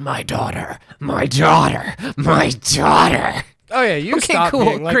game. Is just my daughter, my daughter, my daughter. Oh, yeah, you Okay, stop cool,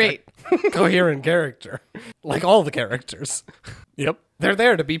 being like great. a coherent character. Like all the characters. Yep. They're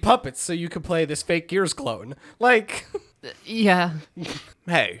there to be puppets so you can play this fake Gears clone. Like, Yeah.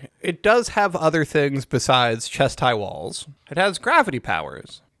 Hey, it does have other things besides chest-high walls. It has gravity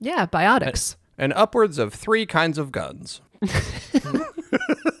powers. Yeah, biotics. And upwards of 3 kinds of guns.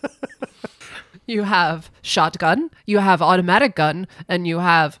 You have shotgun, you have automatic gun, and you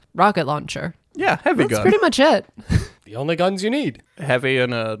have rocket launcher. Yeah, heavy That's gun. pretty much it. the only guns you need. Heavy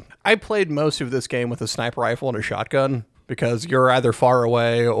and I played most of this game with a sniper rifle and a shotgun because you're either far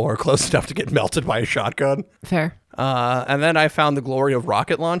away or close enough to get melted by a shotgun. Fair. And then I found the glory of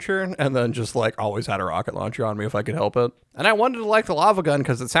rocket launcher and then just like always had a rocket launcher on me if I could help it. And I wanted to like the lava gun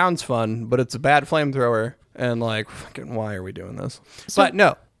because it sounds fun, but it's a bad flamethrower. And like, fucking, why are we doing this? But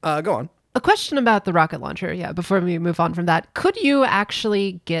no, go on. A question about the rocket launcher, before we move on from that. Could you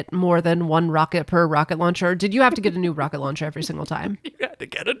actually get more than 1 rocket per rocket launcher? Or did you have to get a new rocket launcher every single time? You had to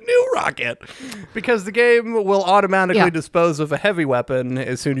get a new rocket because the game will automatically dispose of a heavy weapon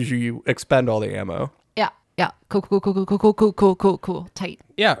as soon as you expend all the ammo. Yeah. Cool. Tight.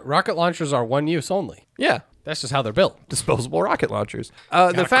 Yeah, rocket launchers are one use only. Yeah. That's just how they're built. Disposable rocket launchers.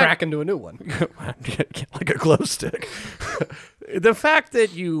 The crack into a new one. Like a glow stick. The fact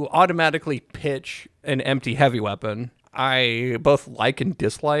that you automatically pitch an empty heavy weapon, I both like and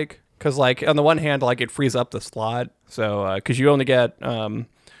dislike. Because, like, on the one hand, like, it frees up the slot. So, because you only get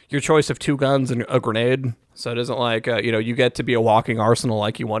your choice of 2 guns and a grenade. So it isn't like, you get to be a walking arsenal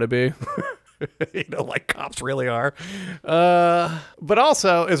like you want to be. Like cops really are. But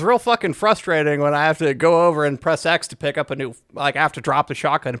also, it's real fucking frustrating when I have to go over and press X to pick up a new, like, I have to drop the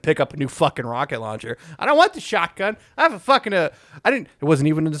shotgun and pick up a new fucking rocket launcher. I don't want the shotgun. I have a fucking, it wasn't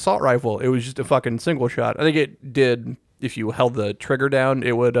even an assault rifle. It was just a fucking single shot. I think it did, if you held the trigger down,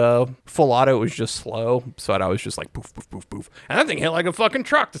 it would, full auto, it was just slow. So I was just like, poof, poof, poof, poof. And that thing hit like a fucking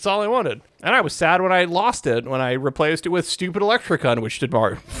truck. That's all I wanted. And I was sad when I lost it, when I replaced it with stupid electric gun, which did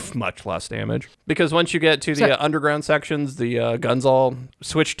much less damage. Because once you get to the underground sections, the guns all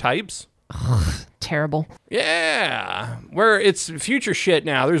switch types. Terrible. Yeah. Where it's future shit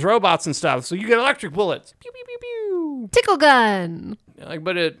now. There's robots and stuff. So you get electric bullets. Pew, pew, pew, pew. Tickle gun. Like,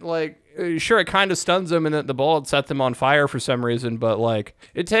 but it, like, sure, it kind of stuns them and then the bullet set them on fire for some reason, but, like,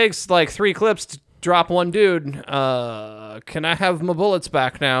 it takes, like, 3 clips drop one dude. Can I have my bullets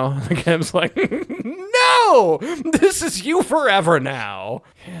back now? The game's like, no, this is you forever now.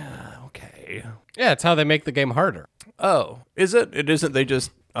 Yeah, okay. Yeah, it's how they make the game harder. Oh, is it? It isn't. They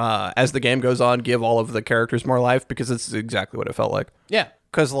just, as the game goes on, give all of the characters more life, because it's exactly what it felt like. Yeah.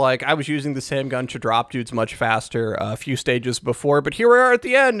 Because, like, I was using the same gun to drop dudes much faster a few stages before, but here we are at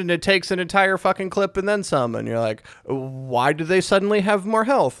the end, and it takes an entire fucking clip and then some, and you're like, why do they suddenly have more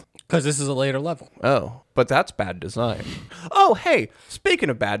health? Because this is a later level. Oh, but that's bad design. Oh, hey, speaking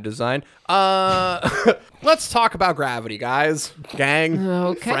of bad design, let's talk about gravity, guys.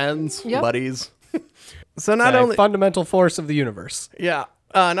 Gang, friends, buddies. So not only fundamental force of the universe. Yeah.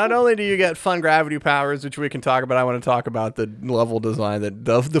 Not only do you get fun gravity powers, which we can talk about, I want to talk about the level design,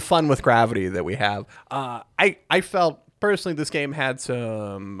 the fun with gravity that we have. I felt personally this game had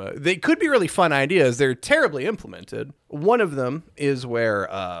they could be really fun ideas. They're terribly implemented. One of them is where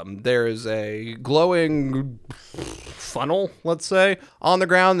there is a glowing funnel, let's say, on the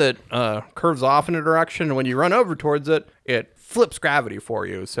ground that curves off in a direction. And when you run over towards it, it flips gravity for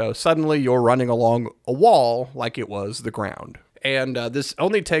you. So suddenly you're running along a wall like it was the ground. And this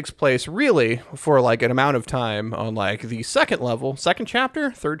only takes place really for like an amount of time on like the second level, second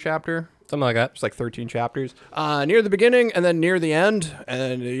chapter, third chapter. Something like that. It's like 13 chapters near the beginning and then near the end.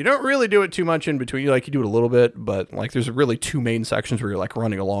 And you don't really do it too much in between. You do it a little bit, but like there's really two main sections where you're like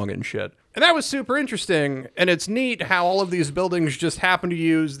running along and shit. And that was super interesting. And it's neat how all of these buildings just happen to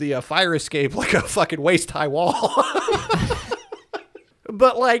use the fire escape like a fucking waist-high wall.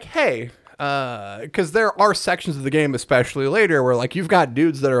 But like, hey, because there are sections of the game, especially later, where like you've got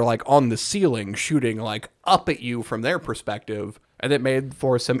dudes that are like on the ceiling shooting like up at you from their perspective, and it made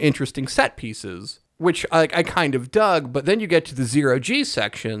for some interesting set pieces, which I kind of dug. But then you get to the 0G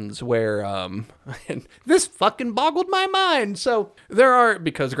sections where and this fucking boggled my mind. So there are,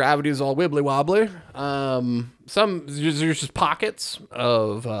 because gravity is all wibbly wobbly, there's just pockets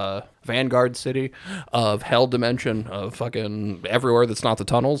of Vanguard City, of Hell Dimension, of fucking everywhere that's not the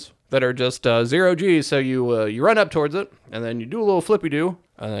tunnels, that are just 0G. So you run up towards it, and then you do a little flippy-do,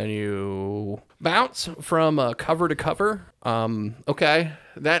 and then you bounce from cover to cover. Okay,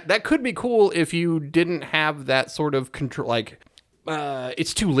 that could be cool if you didn't have that sort of control, like,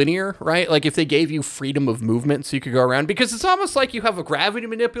 it's too linear, right? Like if they gave you freedom of movement so you could go around, because it's almost like you have a gravity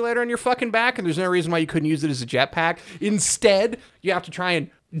manipulator on your fucking back and there's no reason why you couldn't use it as a jetpack. Instead, you have to try and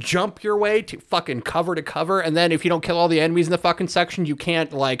jump your way to fucking cover to cover, and then if you don't kill all the enemies in the fucking section, you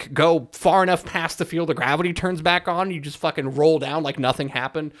can't like go far enough past the field of gravity turns back on. You just fucking roll down like nothing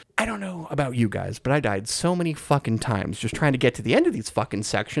happened. I don't know about you guys, but I died so many fucking times just trying to get to the end of these fucking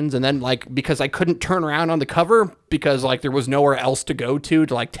sections, and then like because I couldn't turn around on the cover because like there was nowhere else to go to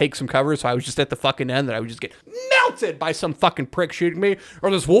like take some cover, so I was just at the fucking end, that I would just get melted by some fucking prick shooting me,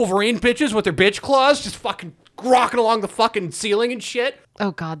 or those Wolverine bitches with their bitch claws just fucking rocking along the fucking ceiling and shit.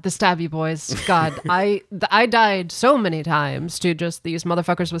 Oh God, the stabby boys. God, I died so many times to just these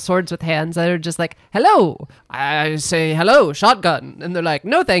motherfuckers with swords with hands that are just like, hello. I say, hello, shotgun. And they're like,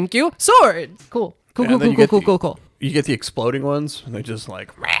 no, thank you, sword. Cool. Cool. You get the exploding ones, and they're just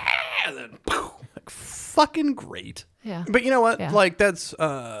like, and then, like fucking great. Yeah. But you know what? Yeah. Like that's,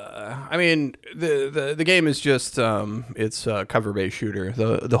 I mean, the game is just, it's a cover-based shooter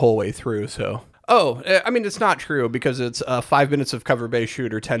the whole way through, so. Oh, I mean, it's not true, because it's 5 minutes of cover-based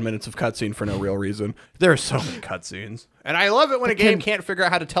shooter, 10 minutes of cutscene for no real reason. There are so many cutscenes. And I love it when a game can't figure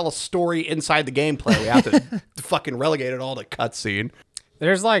out how to tell a story inside the gameplay. We have to fucking relegate it all to cutscene.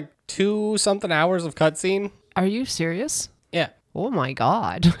 There's like 2-something hours of cutscene. Are you serious? Yeah. Oh my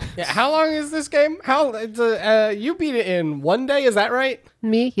God. Yeah. How long is this game? You beat it in one day, is that right?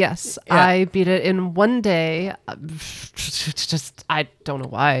 Me? Yes. Yeah. I beat it in one day. Just, I don't know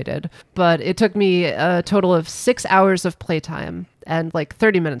why I did, but it took me a total of 6 hours of playtime, and like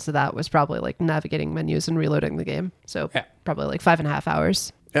 30 minutes of that was probably like navigating menus and reloading the game. So probably like 5.5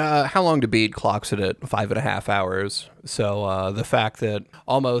 hours. How long to beat clocks it at 5.5 hours. So the fact that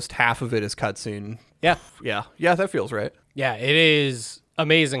almost half of it is cutscene. Yeah, that feels right. Yeah, it is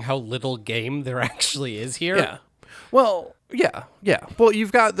amazing how little game there actually is here. Yeah. Well, yeah. Well,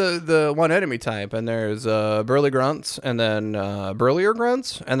 you've got the one enemy type, and there's burly grunts, and then burlier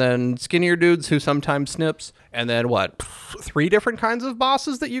grunts, and then skinnier dudes who sometimes snips, and then 3 different kinds of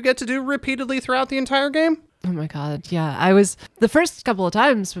bosses that you get to do repeatedly throughout the entire game? Oh my God, yeah. I was, the first couple of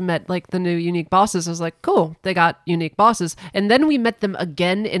times we met like the new unique bosses, I was like, cool, they got unique bosses. And then we met them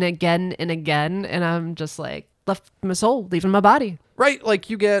again and again and again, and I'm just like, left my soul, leaving my body. Right, like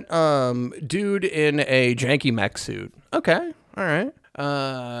you get dude in a janky mech suit. Okay, all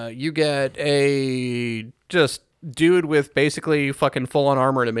right. You get a just dude with basically fucking full-on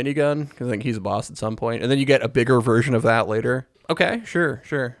armor and a minigun, because I think he's a boss at some point, and then you get a bigger version of that later. Okay, sure.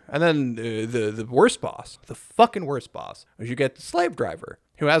 And then the worst boss, the fucking worst boss, is you get the slave driver,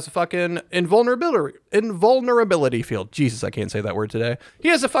 who has a fucking invulnerability field. Jesus, I can't say that word today. He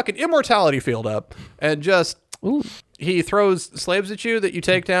has a fucking immortality field up, and just... Ooh. He throws slaves at you that you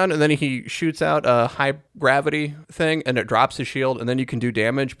take down, and then he shoots out a high gravity thing, and it drops his shield, and then you can do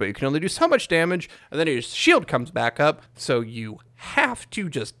damage, but you can only do so much damage, and then his shield comes back up, so you have to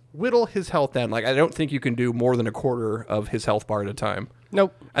just whittle his health down. Like, I don't think you can do more than a quarter of his health bar at a time.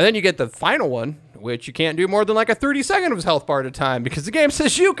 Nope. And then you get the final one, which you can't do more than like a 30-second of his health bar at a time, because the game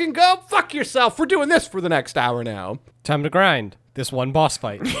says you can go fuck yourself. We're doing this for the next hour now. Time to grind. This one boss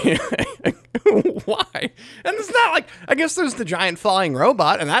fight. Why? And it's not like, I guess there's the giant flying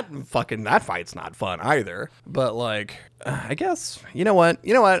robot, and that fight's not fun either. But like, I guess, you know what?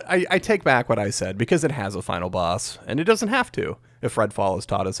 I take back what I said, because it has a final boss, and it doesn't have to, if Redfall has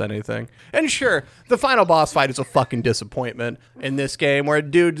taught us anything. And sure, the final boss fight is a fucking disappointment in this game, where a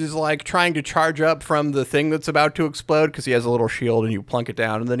dude is like trying to charge up from the thing that's about to explode, because he has a little shield, and you plunk it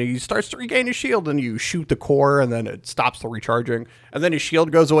down, and then he starts to regain his shield, and you shoot the core, and then it stops the recharging, and then his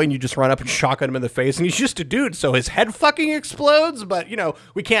shield goes away, and you just run up and shotgun him in the face, and he's just a dude, so his head fucking explodes. But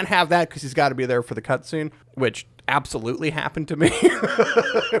we can't have that, because he's got to be there for the cutscene, which absolutely happened to me.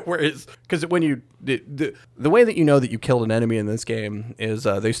 Whereas, because when you the way that you know that you killed an enemy in this game is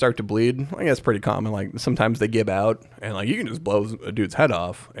they start to bleed. I think that's pretty common. Like, sometimes they give out, and like you can just blow a dude's head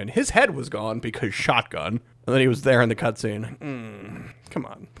off, and his head was gone because shotgun, and then he was there in the cutscene. Come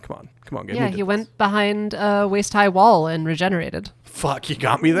on, get me. He went behind a waist-high wall and regenerated. Fuck, you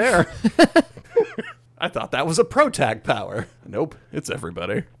got me there. I thought that was a pro-tag power. Nope, it's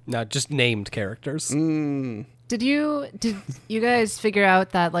everybody. No, just named characters. Did you guys figure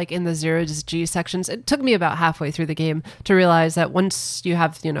out that, like, in the 0-G sections, it took me about halfway through the game to realize that once you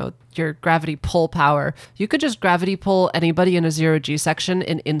have, your gravity pull power, you could just gravity pull anybody in a 0-G section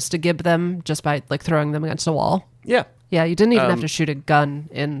and insta-gib them just by, like, throwing them against a wall? Yeah. Yeah, you didn't even have to shoot a gun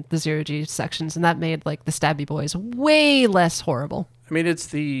in the 0-G sections, and that made, like, the stabby boys way less horrible. I mean, it's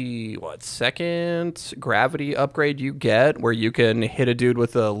the, second gravity upgrade you get, where you can hit a dude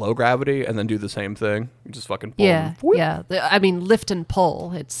with a low gravity and then do the same thing. You just fucking pull him. Yeah. I mean, lift and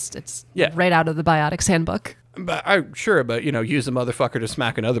pull. It's right out of the Biotics handbook. But use a motherfucker to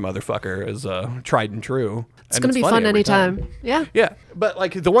smack another motherfucker is tried and true. It's going to be fun anytime. Yeah. Yeah. But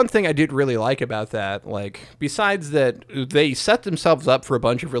like, the one thing I did really like about that, like, besides that they set themselves up for a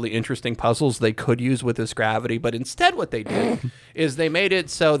bunch of really interesting puzzles they could use with this gravity, but instead what they did is they made it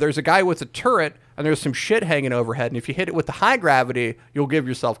so there's a guy with a turret and there's some shit hanging overhead, and if you hit it with the high gravity, you'll give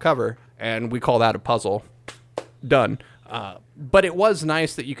yourself cover, and we call that a puzzle. Done. But it was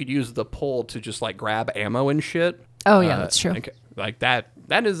nice that you could use the pull to just like grab ammo and shit. Oh yeah, that's true. Like that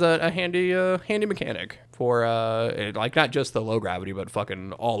is a handy mechanic for like not just the low gravity, but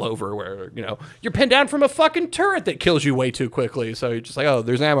fucking all over, where you're pinned down from a fucking turret that kills you way too quickly. So you're just like, oh,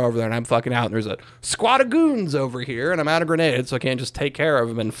 there's ammo over there, and I'm fucking out, and there's a squad of goons over here, and I'm out of grenades, so I can't just take care of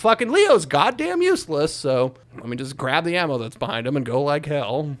them. And fucking Leo's goddamn useless, so let me just grab the ammo that's behind him and go like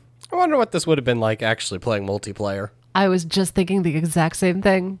hell. I wonder what this would have been like actually playing multiplayer. I was just thinking the exact same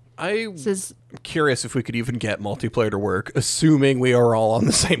thing. I'm curious if we could even get multiplayer to work, assuming we are all on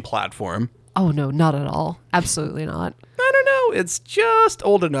the same platform. Oh, no, not at all. Absolutely not. I don't know. It's just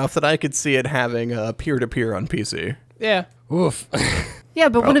old enough that I could see it having peer-to-peer on PC. Yeah. Oof. Yeah,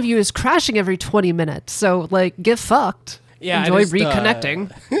 but one of you is crashing every 20 minutes, so, like, get fucked. Yeah, enjoy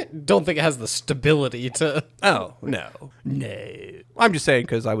reconnecting. Don't think it has the stability to... Oh, no. I'm just saying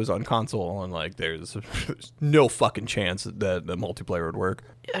because I was on console, and, like, there's no fucking chance that the multiplayer would work.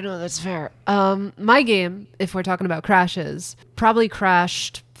 I know, that's fair. My game, if we're talking about crashes, probably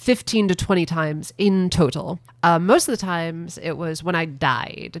crashed 15 to 20 times in total. Most of the times it was when I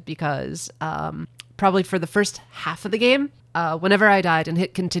died, because probably for the first half of the game, whenever I died and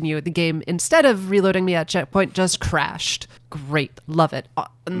hit continue, the game, instead of reloading me at checkpoint, just crashed. Great. Love it.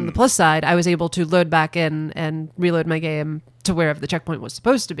 On the plus side, I was able to load back in and reload my game to wherever the checkpoint was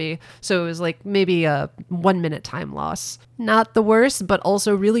supposed to be. So it was like maybe a 1 minute time loss. Not the worst, but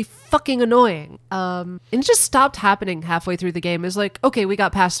also really fucking annoying. And it just stopped happening halfway through the game. It was like, okay, we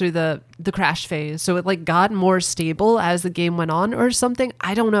got past through the crash phase. So it like got more stable as the game went on or something.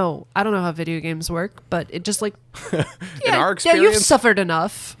 I don't know how video games work, but it just like, in our experience, you've suffered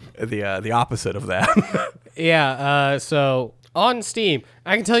enough. The opposite of that. Yeah. So on Steam,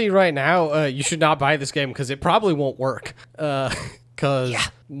 I can tell you right now, you should not buy this game because it probably won't work. Because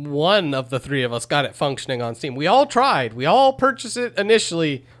one of the three of us got it functioning on Steam. We all tried. We all purchased it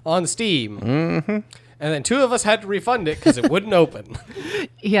initially on Steam. Mm-hmm. and then 2 of us had to refund it because it wouldn't open.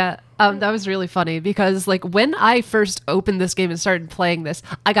 Yeah, that was really funny because like when I first opened this game and started playing this,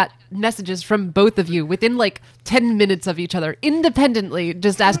 I got messages from both of you within like 10 minutes of each other independently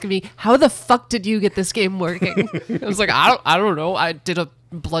just asking me, how the fuck did you get this game working? I was like, I don't know. I did a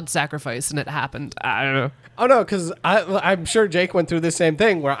blood sacrifice and it happened. I don't know. Oh, no, because I'm sure Jake went through the same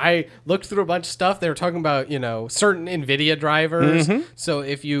thing where I looked through a bunch of stuff. They were talking about, certain NVIDIA drivers. So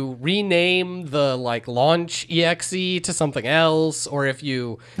if you rename the, like, launch EXE to something else, or if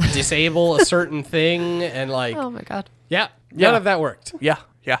you disable a certain thing and, like... Oh, my God. Yeah, none of that worked. Yeah.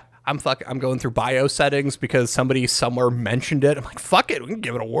 I'm going through BIOS settings because somebody somewhere mentioned it. I'm like, fuck it, we can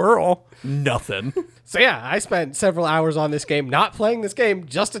give it a whirl. Nothing. So yeah, I spent several hours on this game, not playing this game,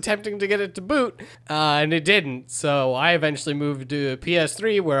 just attempting to get it to boot, and it didn't. So I eventually moved to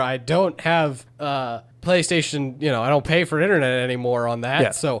PS3 where I don't have PlayStation, I don't pay for internet anymore on that.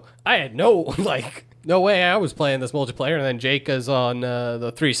 Yeah. So I had no way I was playing this multiplayer, and then Jake is on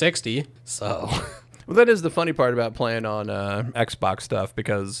the 360, so... Well, that is the funny part about playing on Xbox stuff,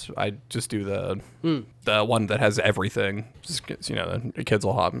 because I just do the one that has everything. Just 'cause, the kids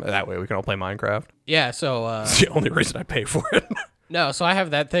will hop. That way we can all play Minecraft. Yeah, so... It's the only reason I pay for it. No, so I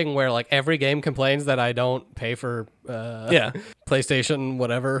have that thing where, like, every game complains that I don't pay for PlayStation,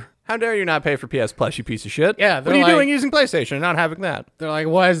 whatever. How dare you not pay for PS Plus, you piece of shit? Yeah, what are you doing using PlayStation and not having that? They're like,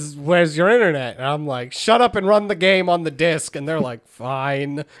 where's your internet? And I'm like, shut up and run the game on the disc. And they're like,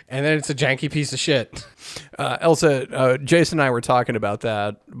 fine. And then it's a janky piece of shit. Elsa, Jason and I were talking about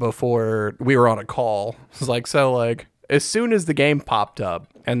that before we were on a call. It's like, as soon as the game popped up,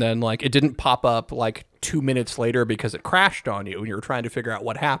 and then, like, it didn't pop up, like, 2 minutes later because it crashed on you and you were trying to figure out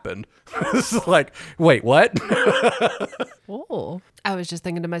what happened. It's like, wait, what? Oh, I was just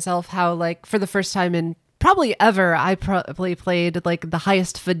thinking to myself how, like, for the first time in probably ever, I probably played, like, the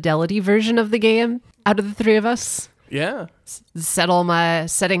highest fidelity version of the game out of the 3 of us. Yeah. Set all my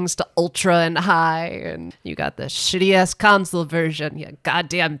settings to ultra and high, and you got the shitty-ass console version, you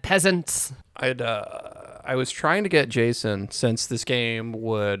goddamn peasants. I was trying to get Jason, since this game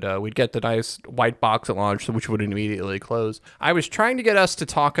we'd get the nice white box at launch, which would immediately close. I was trying to get us to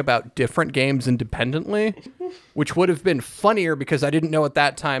talk about different games independently, which would have been funnier because I didn't know at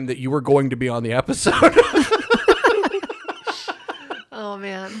that time that you were going to be on the episode. Oh,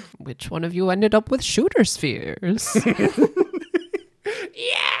 man. Which one of you ended up with shooter spheres?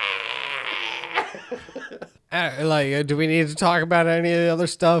 Do we need to talk about any of the other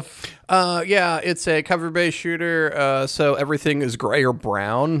stuff? Yeah, it's a cover-based shooter, so everything is gray or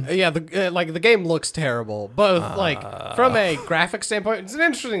brown. Yeah, the game looks terrible. Both, from a graphic standpoint, it's an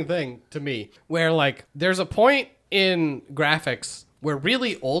interesting thing to me, where, like, there's a point in graphics where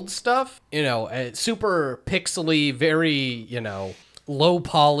really old stuff, super pixely, very, low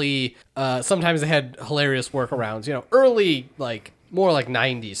poly, sometimes they had hilarious workarounds, early, like, more like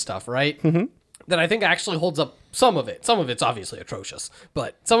 90s stuff, right? Mm-hmm. That I think actually holds up some of it. Some of it's obviously atrocious,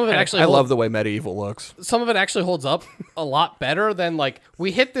 but some of it actually... I love the way medieval looks. Some of it actually holds up a lot better than, like,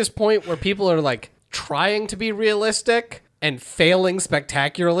 we hit this point where people are, like, trying to be realistic and failing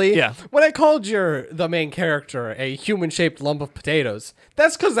spectacularly. Yeah. When I called the main character a human-shaped lump of potatoes,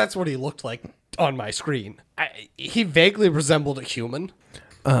 that's because that's what he looked like on my screen. He vaguely resembled a human.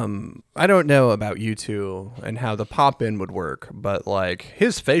 I don't know about you two and how the pop-in would work, but, like,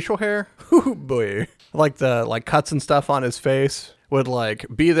 his facial hair, oh boy, like the, like, cuts and stuff on his face would, like,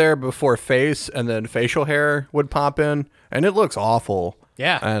 be there before face, and then facial hair would pop in, and it looks awful.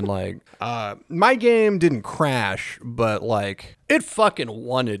 Yeah. And, like, my game didn't crash, but, like, it fucking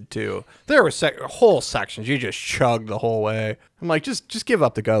wanted to. There were whole sections you just chugged the whole way. I'm like, just give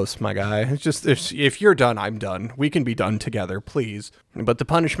up the ghost, my guy. It's just, if you're done, I'm done. We can be done together, please. But the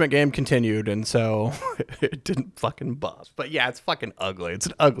punishment game continued, and so it didn't fucking bust. But yeah, it's fucking ugly. It's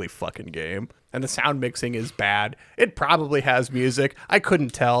an ugly fucking game. And the sound mixing is bad. It probably has music. I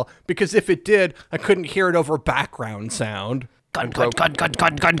couldn't tell, because if it did, I couldn't hear it over background sound. Gun.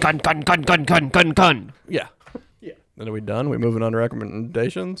 Yeah. Then are we done? We moving on to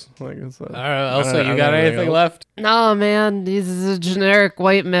recommendations? Like, I don't know. Elsa, you got anything left? No, man. He's a generic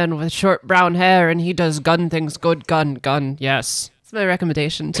white man with short brown hair, and he does gun things good. Gun. Yes. It's my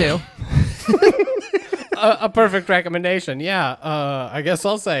recommendation, too. A perfect recommendation. Yeah. I guess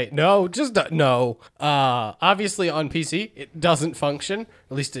I'll say no. Just no. Obviously on PC it doesn't function.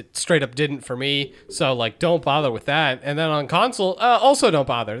 At least it straight up didn't for me. So like, don't bother with that. And then on console, also don't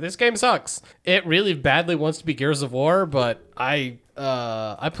bother. This game sucks. It really badly wants to be Gears of War, but I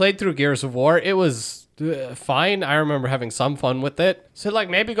played through Gears of War. It was fine. I remember having some fun with it. So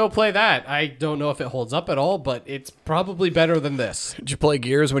like, maybe go play that. I don't know if it holds up at all, but it's probably better than this. Did you play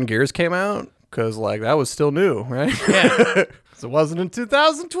Gears when Gears came out? because like that was still new, right? Yeah. So it wasn't in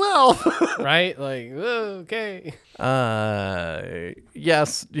 2012. Right? Like, okay.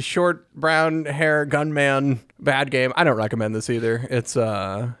 Yes, short brown hair gunman, bad game. I don't recommend this either. It's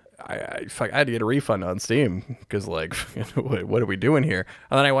I had to get a refund on Steam because like what are we doing here?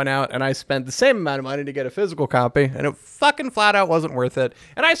 And then I went out and I spent the same amount of money to get a physical copy, and it fucking flat out wasn't worth it.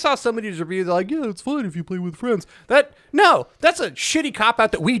 And I saw somebody's review, they're like, yeah, it's fun if you play with friends. That's a shitty cop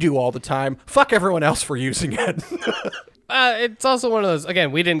out that we do all the time. Fuck everyone else for using it. It's also one of those,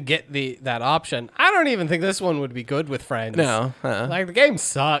 again, we didn't get that option. I don't even think this one would be good with friends. No. Like, the game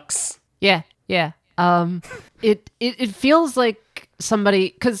sucks. Yeah. It feels like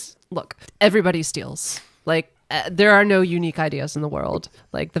somebody, because look, everybody steals. Like, there are no unique ideas in the world.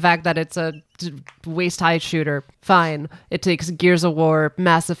 Like, the fact that it's a waist-high shooter, fine. It takes Gears of War,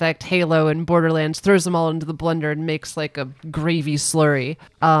 Mass Effect, Halo, and Borderlands, throws them all into the blender and makes like a gravy slurry.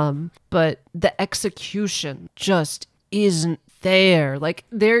 But the execution just isn't there. Like,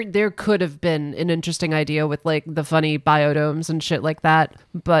 there could have been an interesting idea with like the funny biodomes and shit like that,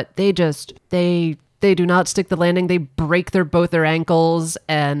 but they do not stick the landing. They break both their ankles,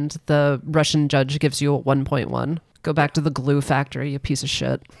 and the Russian judge gives you a 1.1. Go back to the glue factory, you piece of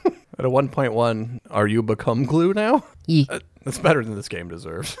shit. At a 1.1, are you become glue now? Yeah. That's better than this game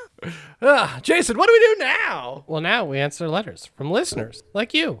deserves. Jason, what do we do now? Well, now we answer letters from listeners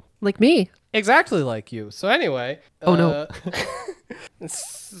like you. Like me. Exactly like you. So anyway. Oh, no.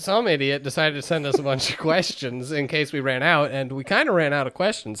 Some idiot decided to send us a bunch of questions in case we ran out, and we kind of ran out of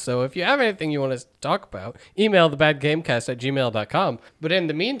questions. So if you have anything you want us to talk about, email thebadgamecast@gmail.com. But in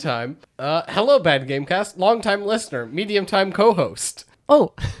the meantime, hello, Bad Gamecast, longtime listener, medium-time co-host.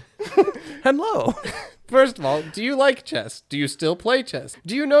 Oh. Hello. First of all, do you like chess? Do you still play chess?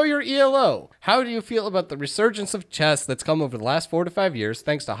 Do you know your ELO? How do you feel about the resurgence of chess that's come over the last 4 to 5 years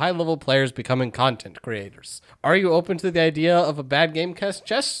thanks to high-level players becoming content creators? Are you open to the idea of a Bad Gamecast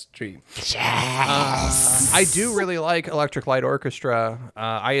chess stream? I do really like Electric Light Orchestra.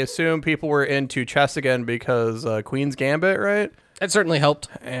 I assume people were into chess again because Queen's Gambit, right? It certainly helped.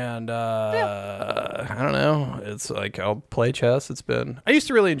 And I don't know. It's like I'll play chess. I used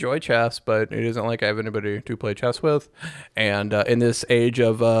to really enjoy chess, but it isn't like I have anybody to play chess with. And in this age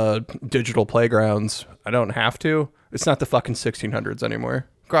of digital playgrounds, I don't have to. It's not the fucking 1600s anymore.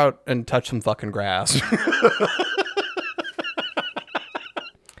 Go out and touch some fucking grass.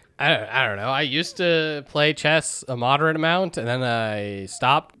 I don't know. I used to play chess a moderate amount, and then I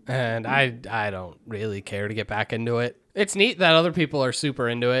stopped, and I don't really care to get back into it. It's neat that other people are super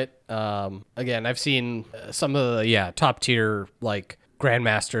into it. Again, I've seen some of the top tier like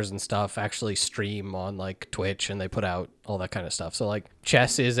grandmasters and stuff actually stream on like Twitch, and they put out all that kind of stuff. So like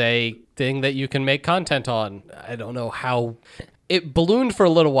chess is a thing that you can make content on. I don't know how it ballooned for a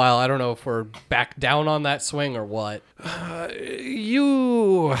little while. I don't know if we're back down on that swing or what.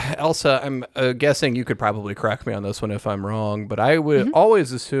 Elsa, I'm guessing you could probably correct me on this one if I'm wrong, but I would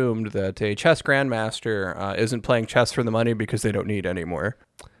always assumed that a chess grandmaster isn't playing chess for the money because they don't need any more.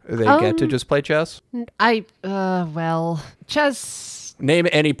 They get to just play chess? Chess. Name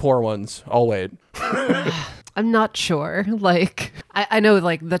any poor ones. I'll wait. I'm not sure. Like, I know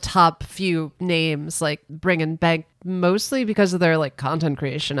like the top few names like bringing bank mostly because of their like content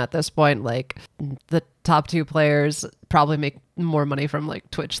creation at this point. Like the top 2 players probably make more money from like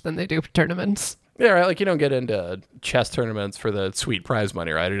Twitch than they do tournaments. Yeah, right. Like you don't get into chess tournaments for the sweet prize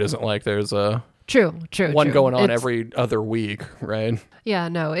money, right? It isn't like there's a true one going on every other week, right? Yeah,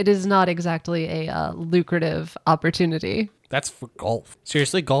 no, it is not exactly a lucrative opportunity. That's for golf.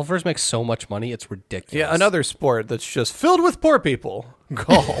 Seriously, golfers make so much money, it's ridiculous. Yeah, another sport that's just filled with poor people.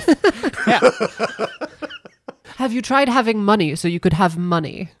 Golf. Have you tried having money so you could have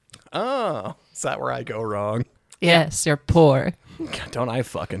money? Oh, is that where I go wrong? Yes, you're poor. God, don't I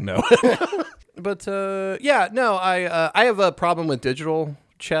fucking know. But I have a problem with digital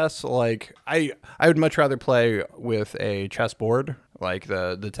chess. Like I would much rather play with a chessboard, like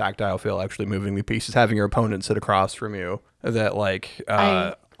the tactile feel, actually moving the pieces, having your opponent sit across from you. That like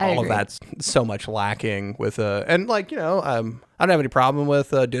I all agree. of that's so much lacking with and like I don't have any problem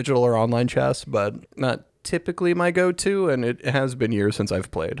with digital or online chess, but not typically my go-to, and it has been years since I've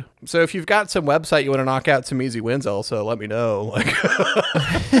played. So if you've got some website you want to knock out some easy wins, also let me know. Like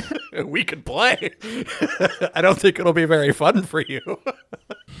we could play. I don't think it'll be very fun for you.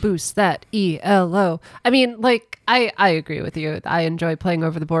 Boost that ELO. I mean, like, I agree with you. I enjoy playing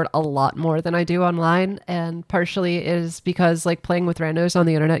over the board a lot more than I do online, and partially it is because like playing with randos on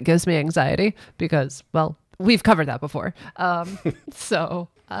the internet gives me anxiety because, well, we've covered that before. So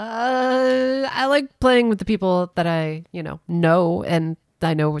I like playing with the people that I, know and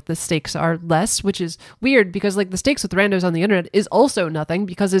I know the stakes are less, which is weird because like the stakes with randos on the internet is also nothing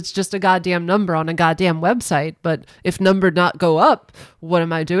because it's just a goddamn number on a goddamn website. But if number not go up, what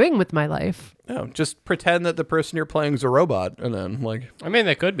am I doing with my life? No, just pretend that the person you're playing is a robot, and then like I mean,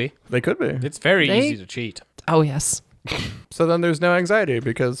 they could be. they could be. It's very easy to cheat. Oh, yes. So then there's no anxiety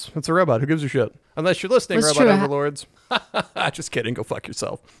because it's a robot. Who gives a shit? Unless you're listening, That's robot true. overlords. Just kidding. Go fuck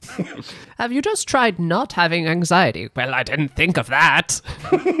yourself. Have you just tried not having anxiety? Well, I didn't think of that.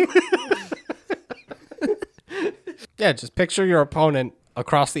 Yeah, just picture your opponent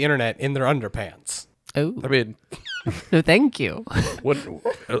across the internet in their underpants. Oh, I mean, no, thank you.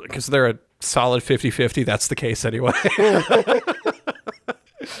 because they're a solid 50-50. That's the case anyway.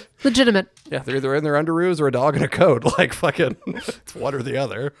 Legitimate. Yeah, they're either in their underoos or a dog in a coat. Like fucking, it's one or the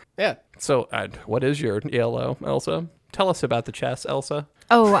other. Yeah. So, what is your ELO, Elsa? Tell us about the chess, Elsa.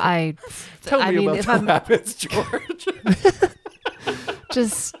 Oh, Tell I me mean, about if what I'm happens, George.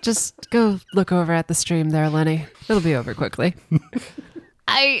 just go look over at the stream there, Lenny. It'll be over quickly.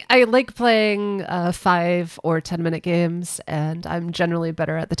 I like playing 5 or 10-minute games, and I'm generally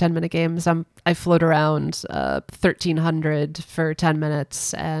better at the 10-minute games. I float around 1,300 for 10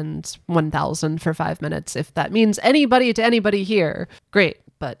 minutes and 1,000 for 5 minutes. If that means anybody to anybody here, great.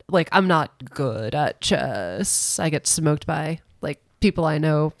 But like, I'm not good at chess. I get smoked by like people I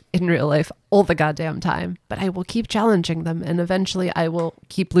know in real life all the goddamn time. But I will keep challenging them, and eventually I will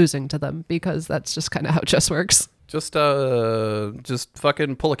keep losing to them because that's just kind of how chess works. Just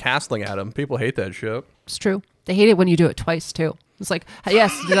fucking pull a castling at them. People hate that shit. It's true. They hate it when you do it twice, too. It's like,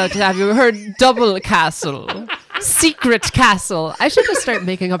 yes, have you heard double castle? Secret castle. I should just start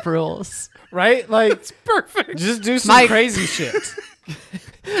making up rules. Right? Like, it's Perfect. just do some crazy shit.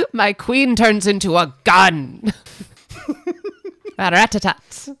 My queen turns into a gun.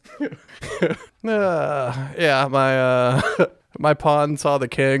 Rat-a-tat. Yeah, my pawn saw the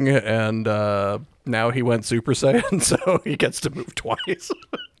king, and now he went Super Saiyan, so he gets to move twice.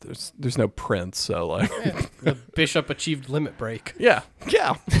 There's no prince, so like, The bishop achieved limit break. yeah.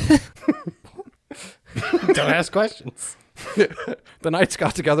 Don't ask questions. The knights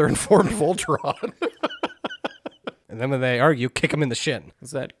got together and formed Voltron. And then when they argue, kick him in the shin.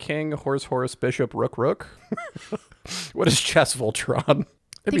 Is that king, horse, bishop, rook? What is chess Voltron?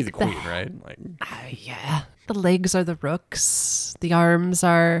 It'd be the queen, right? Like, Yeah. The legs are the rooks. The arms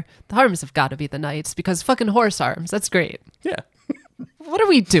have got to be the knights because fucking horse arms. That's great. yeah. What are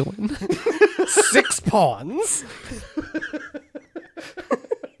we doing? 6 pawns.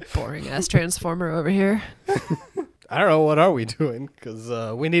 Boring ass transformer over here. I don't know, what are we doing?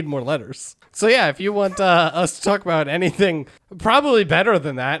 Because we need more letters. So yeah, if you want us to talk about anything probably better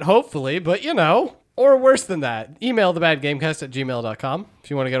than that, hopefully, but you know, or worse than that, email thebadgamecast@gmail.com. If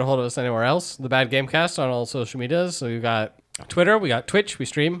you want to get a hold of us anywhere else, The Bad Gamecast on all social medias. So we've got Twitter, we got Twitch, we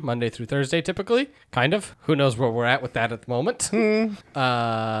stream Monday through Thursday typically, kind of. Who knows where we're at with that at the moment.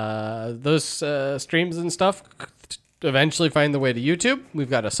 Those streams and stuff eventually find the way to YouTube. We've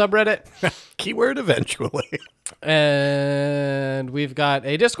got a subreddit. Keyword eventually. And we've got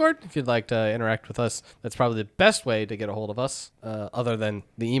a Discord. If you'd like to interact with us, that's probably the best way to get a hold of us, other than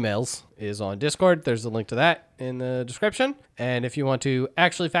the emails, is on Discord. There's a link to that in the description. And if you want to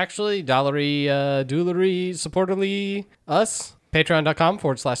actually factually, dollary, doolery, supporterly us,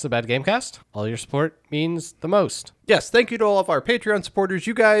 patreon.com/thebadgamecast. All your support means the most. Yes, thank you to all of our Patreon supporters.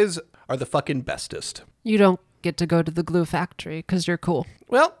 You guys are the fucking bestest. You don't get to go to the glue factory because you're cool.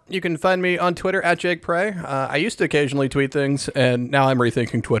 Well, you can find me on Twitter @Jake Prey. I used to occasionally tweet things, and now I'm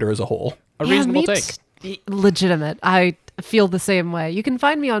rethinking Twitter as a whole. A reasonable take. Legitimate. I feel the same way. You can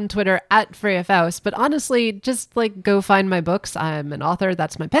find me on Twitter @FreyaFaust, but honestly, just like go find my books. I'm an author.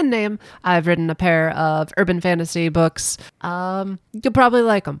 That's my pen name. I've written a pair of urban fantasy books. You'll probably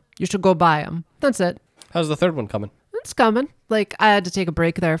like them. You should go buy them. That's it. How's the third one coming? It's coming. Like I had to take a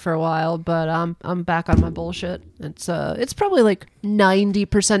break there for a while, but I'm back on my bullshit. It's probably like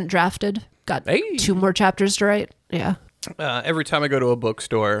 90% drafted. Got 2 more chapters to write. Yeah. Every time I go to a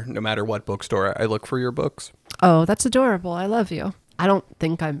bookstore, no matter what bookstore, I look for your books. Oh, that's adorable. I love you. I don't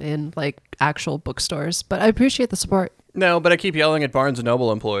think I'm in like actual bookstores, but I appreciate the support. No, but I keep yelling at Barnes &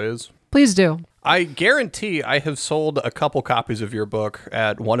 Noble employees. Please do. I guarantee I have sold a couple copies of your book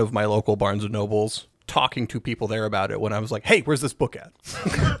at one of my local Barnes & Nobles, talking to people there about it when I was like, hey, where's this book at?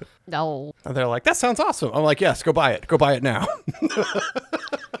 No. And they're like, that sounds awesome. I'm like, yes, go buy it. Go buy it now.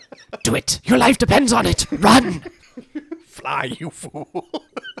 Do it. Your life depends on it. Run. Fly, you fool.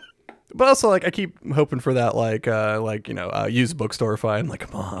 but also like I keep hoping for that used bookstore find. Like,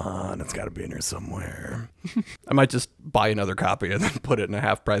 come on, it's got to be in here somewhere. I might just buy another copy and then put it in a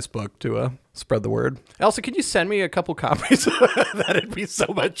half price book to spread the word. Elsa, can you send me a couple copies? That'd be so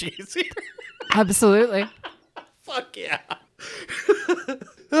much easier. Absolutely. Fuck yeah.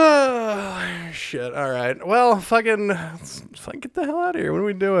 Oh, shit. All right. Well, let's get the hell out of here. What are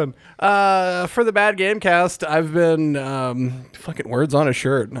we doing? For the Bad Game Cast, I've been fucking words on a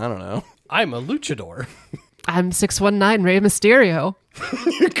shirt. I don't know. I'm a luchador. I'm 619 Rey Mysterio.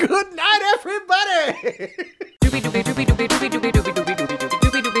 Good night, everybody.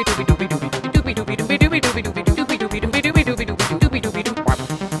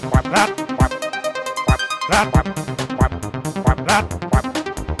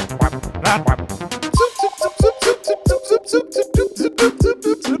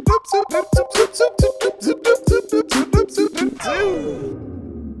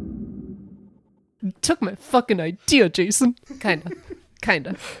 Took my fucking idea, Jason.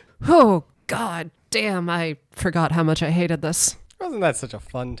 Kinda. Oh, god damn, I forgot how much I hated this. Wasn't that such a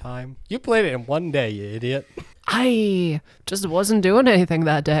fun time? You played it in one day, you idiot. I just wasn't doing anything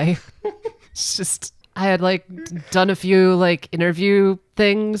that day. It's just, I had done a few interview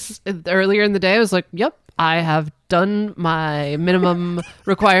things earlier in the day. I was like, yep, I have done my minimum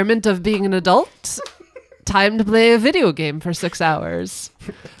requirement of being an adult. Time to play a video game for 6 hours.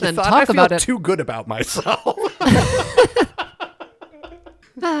 Then talk about it. Too good about myself.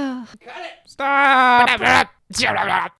 Cut it. Stop.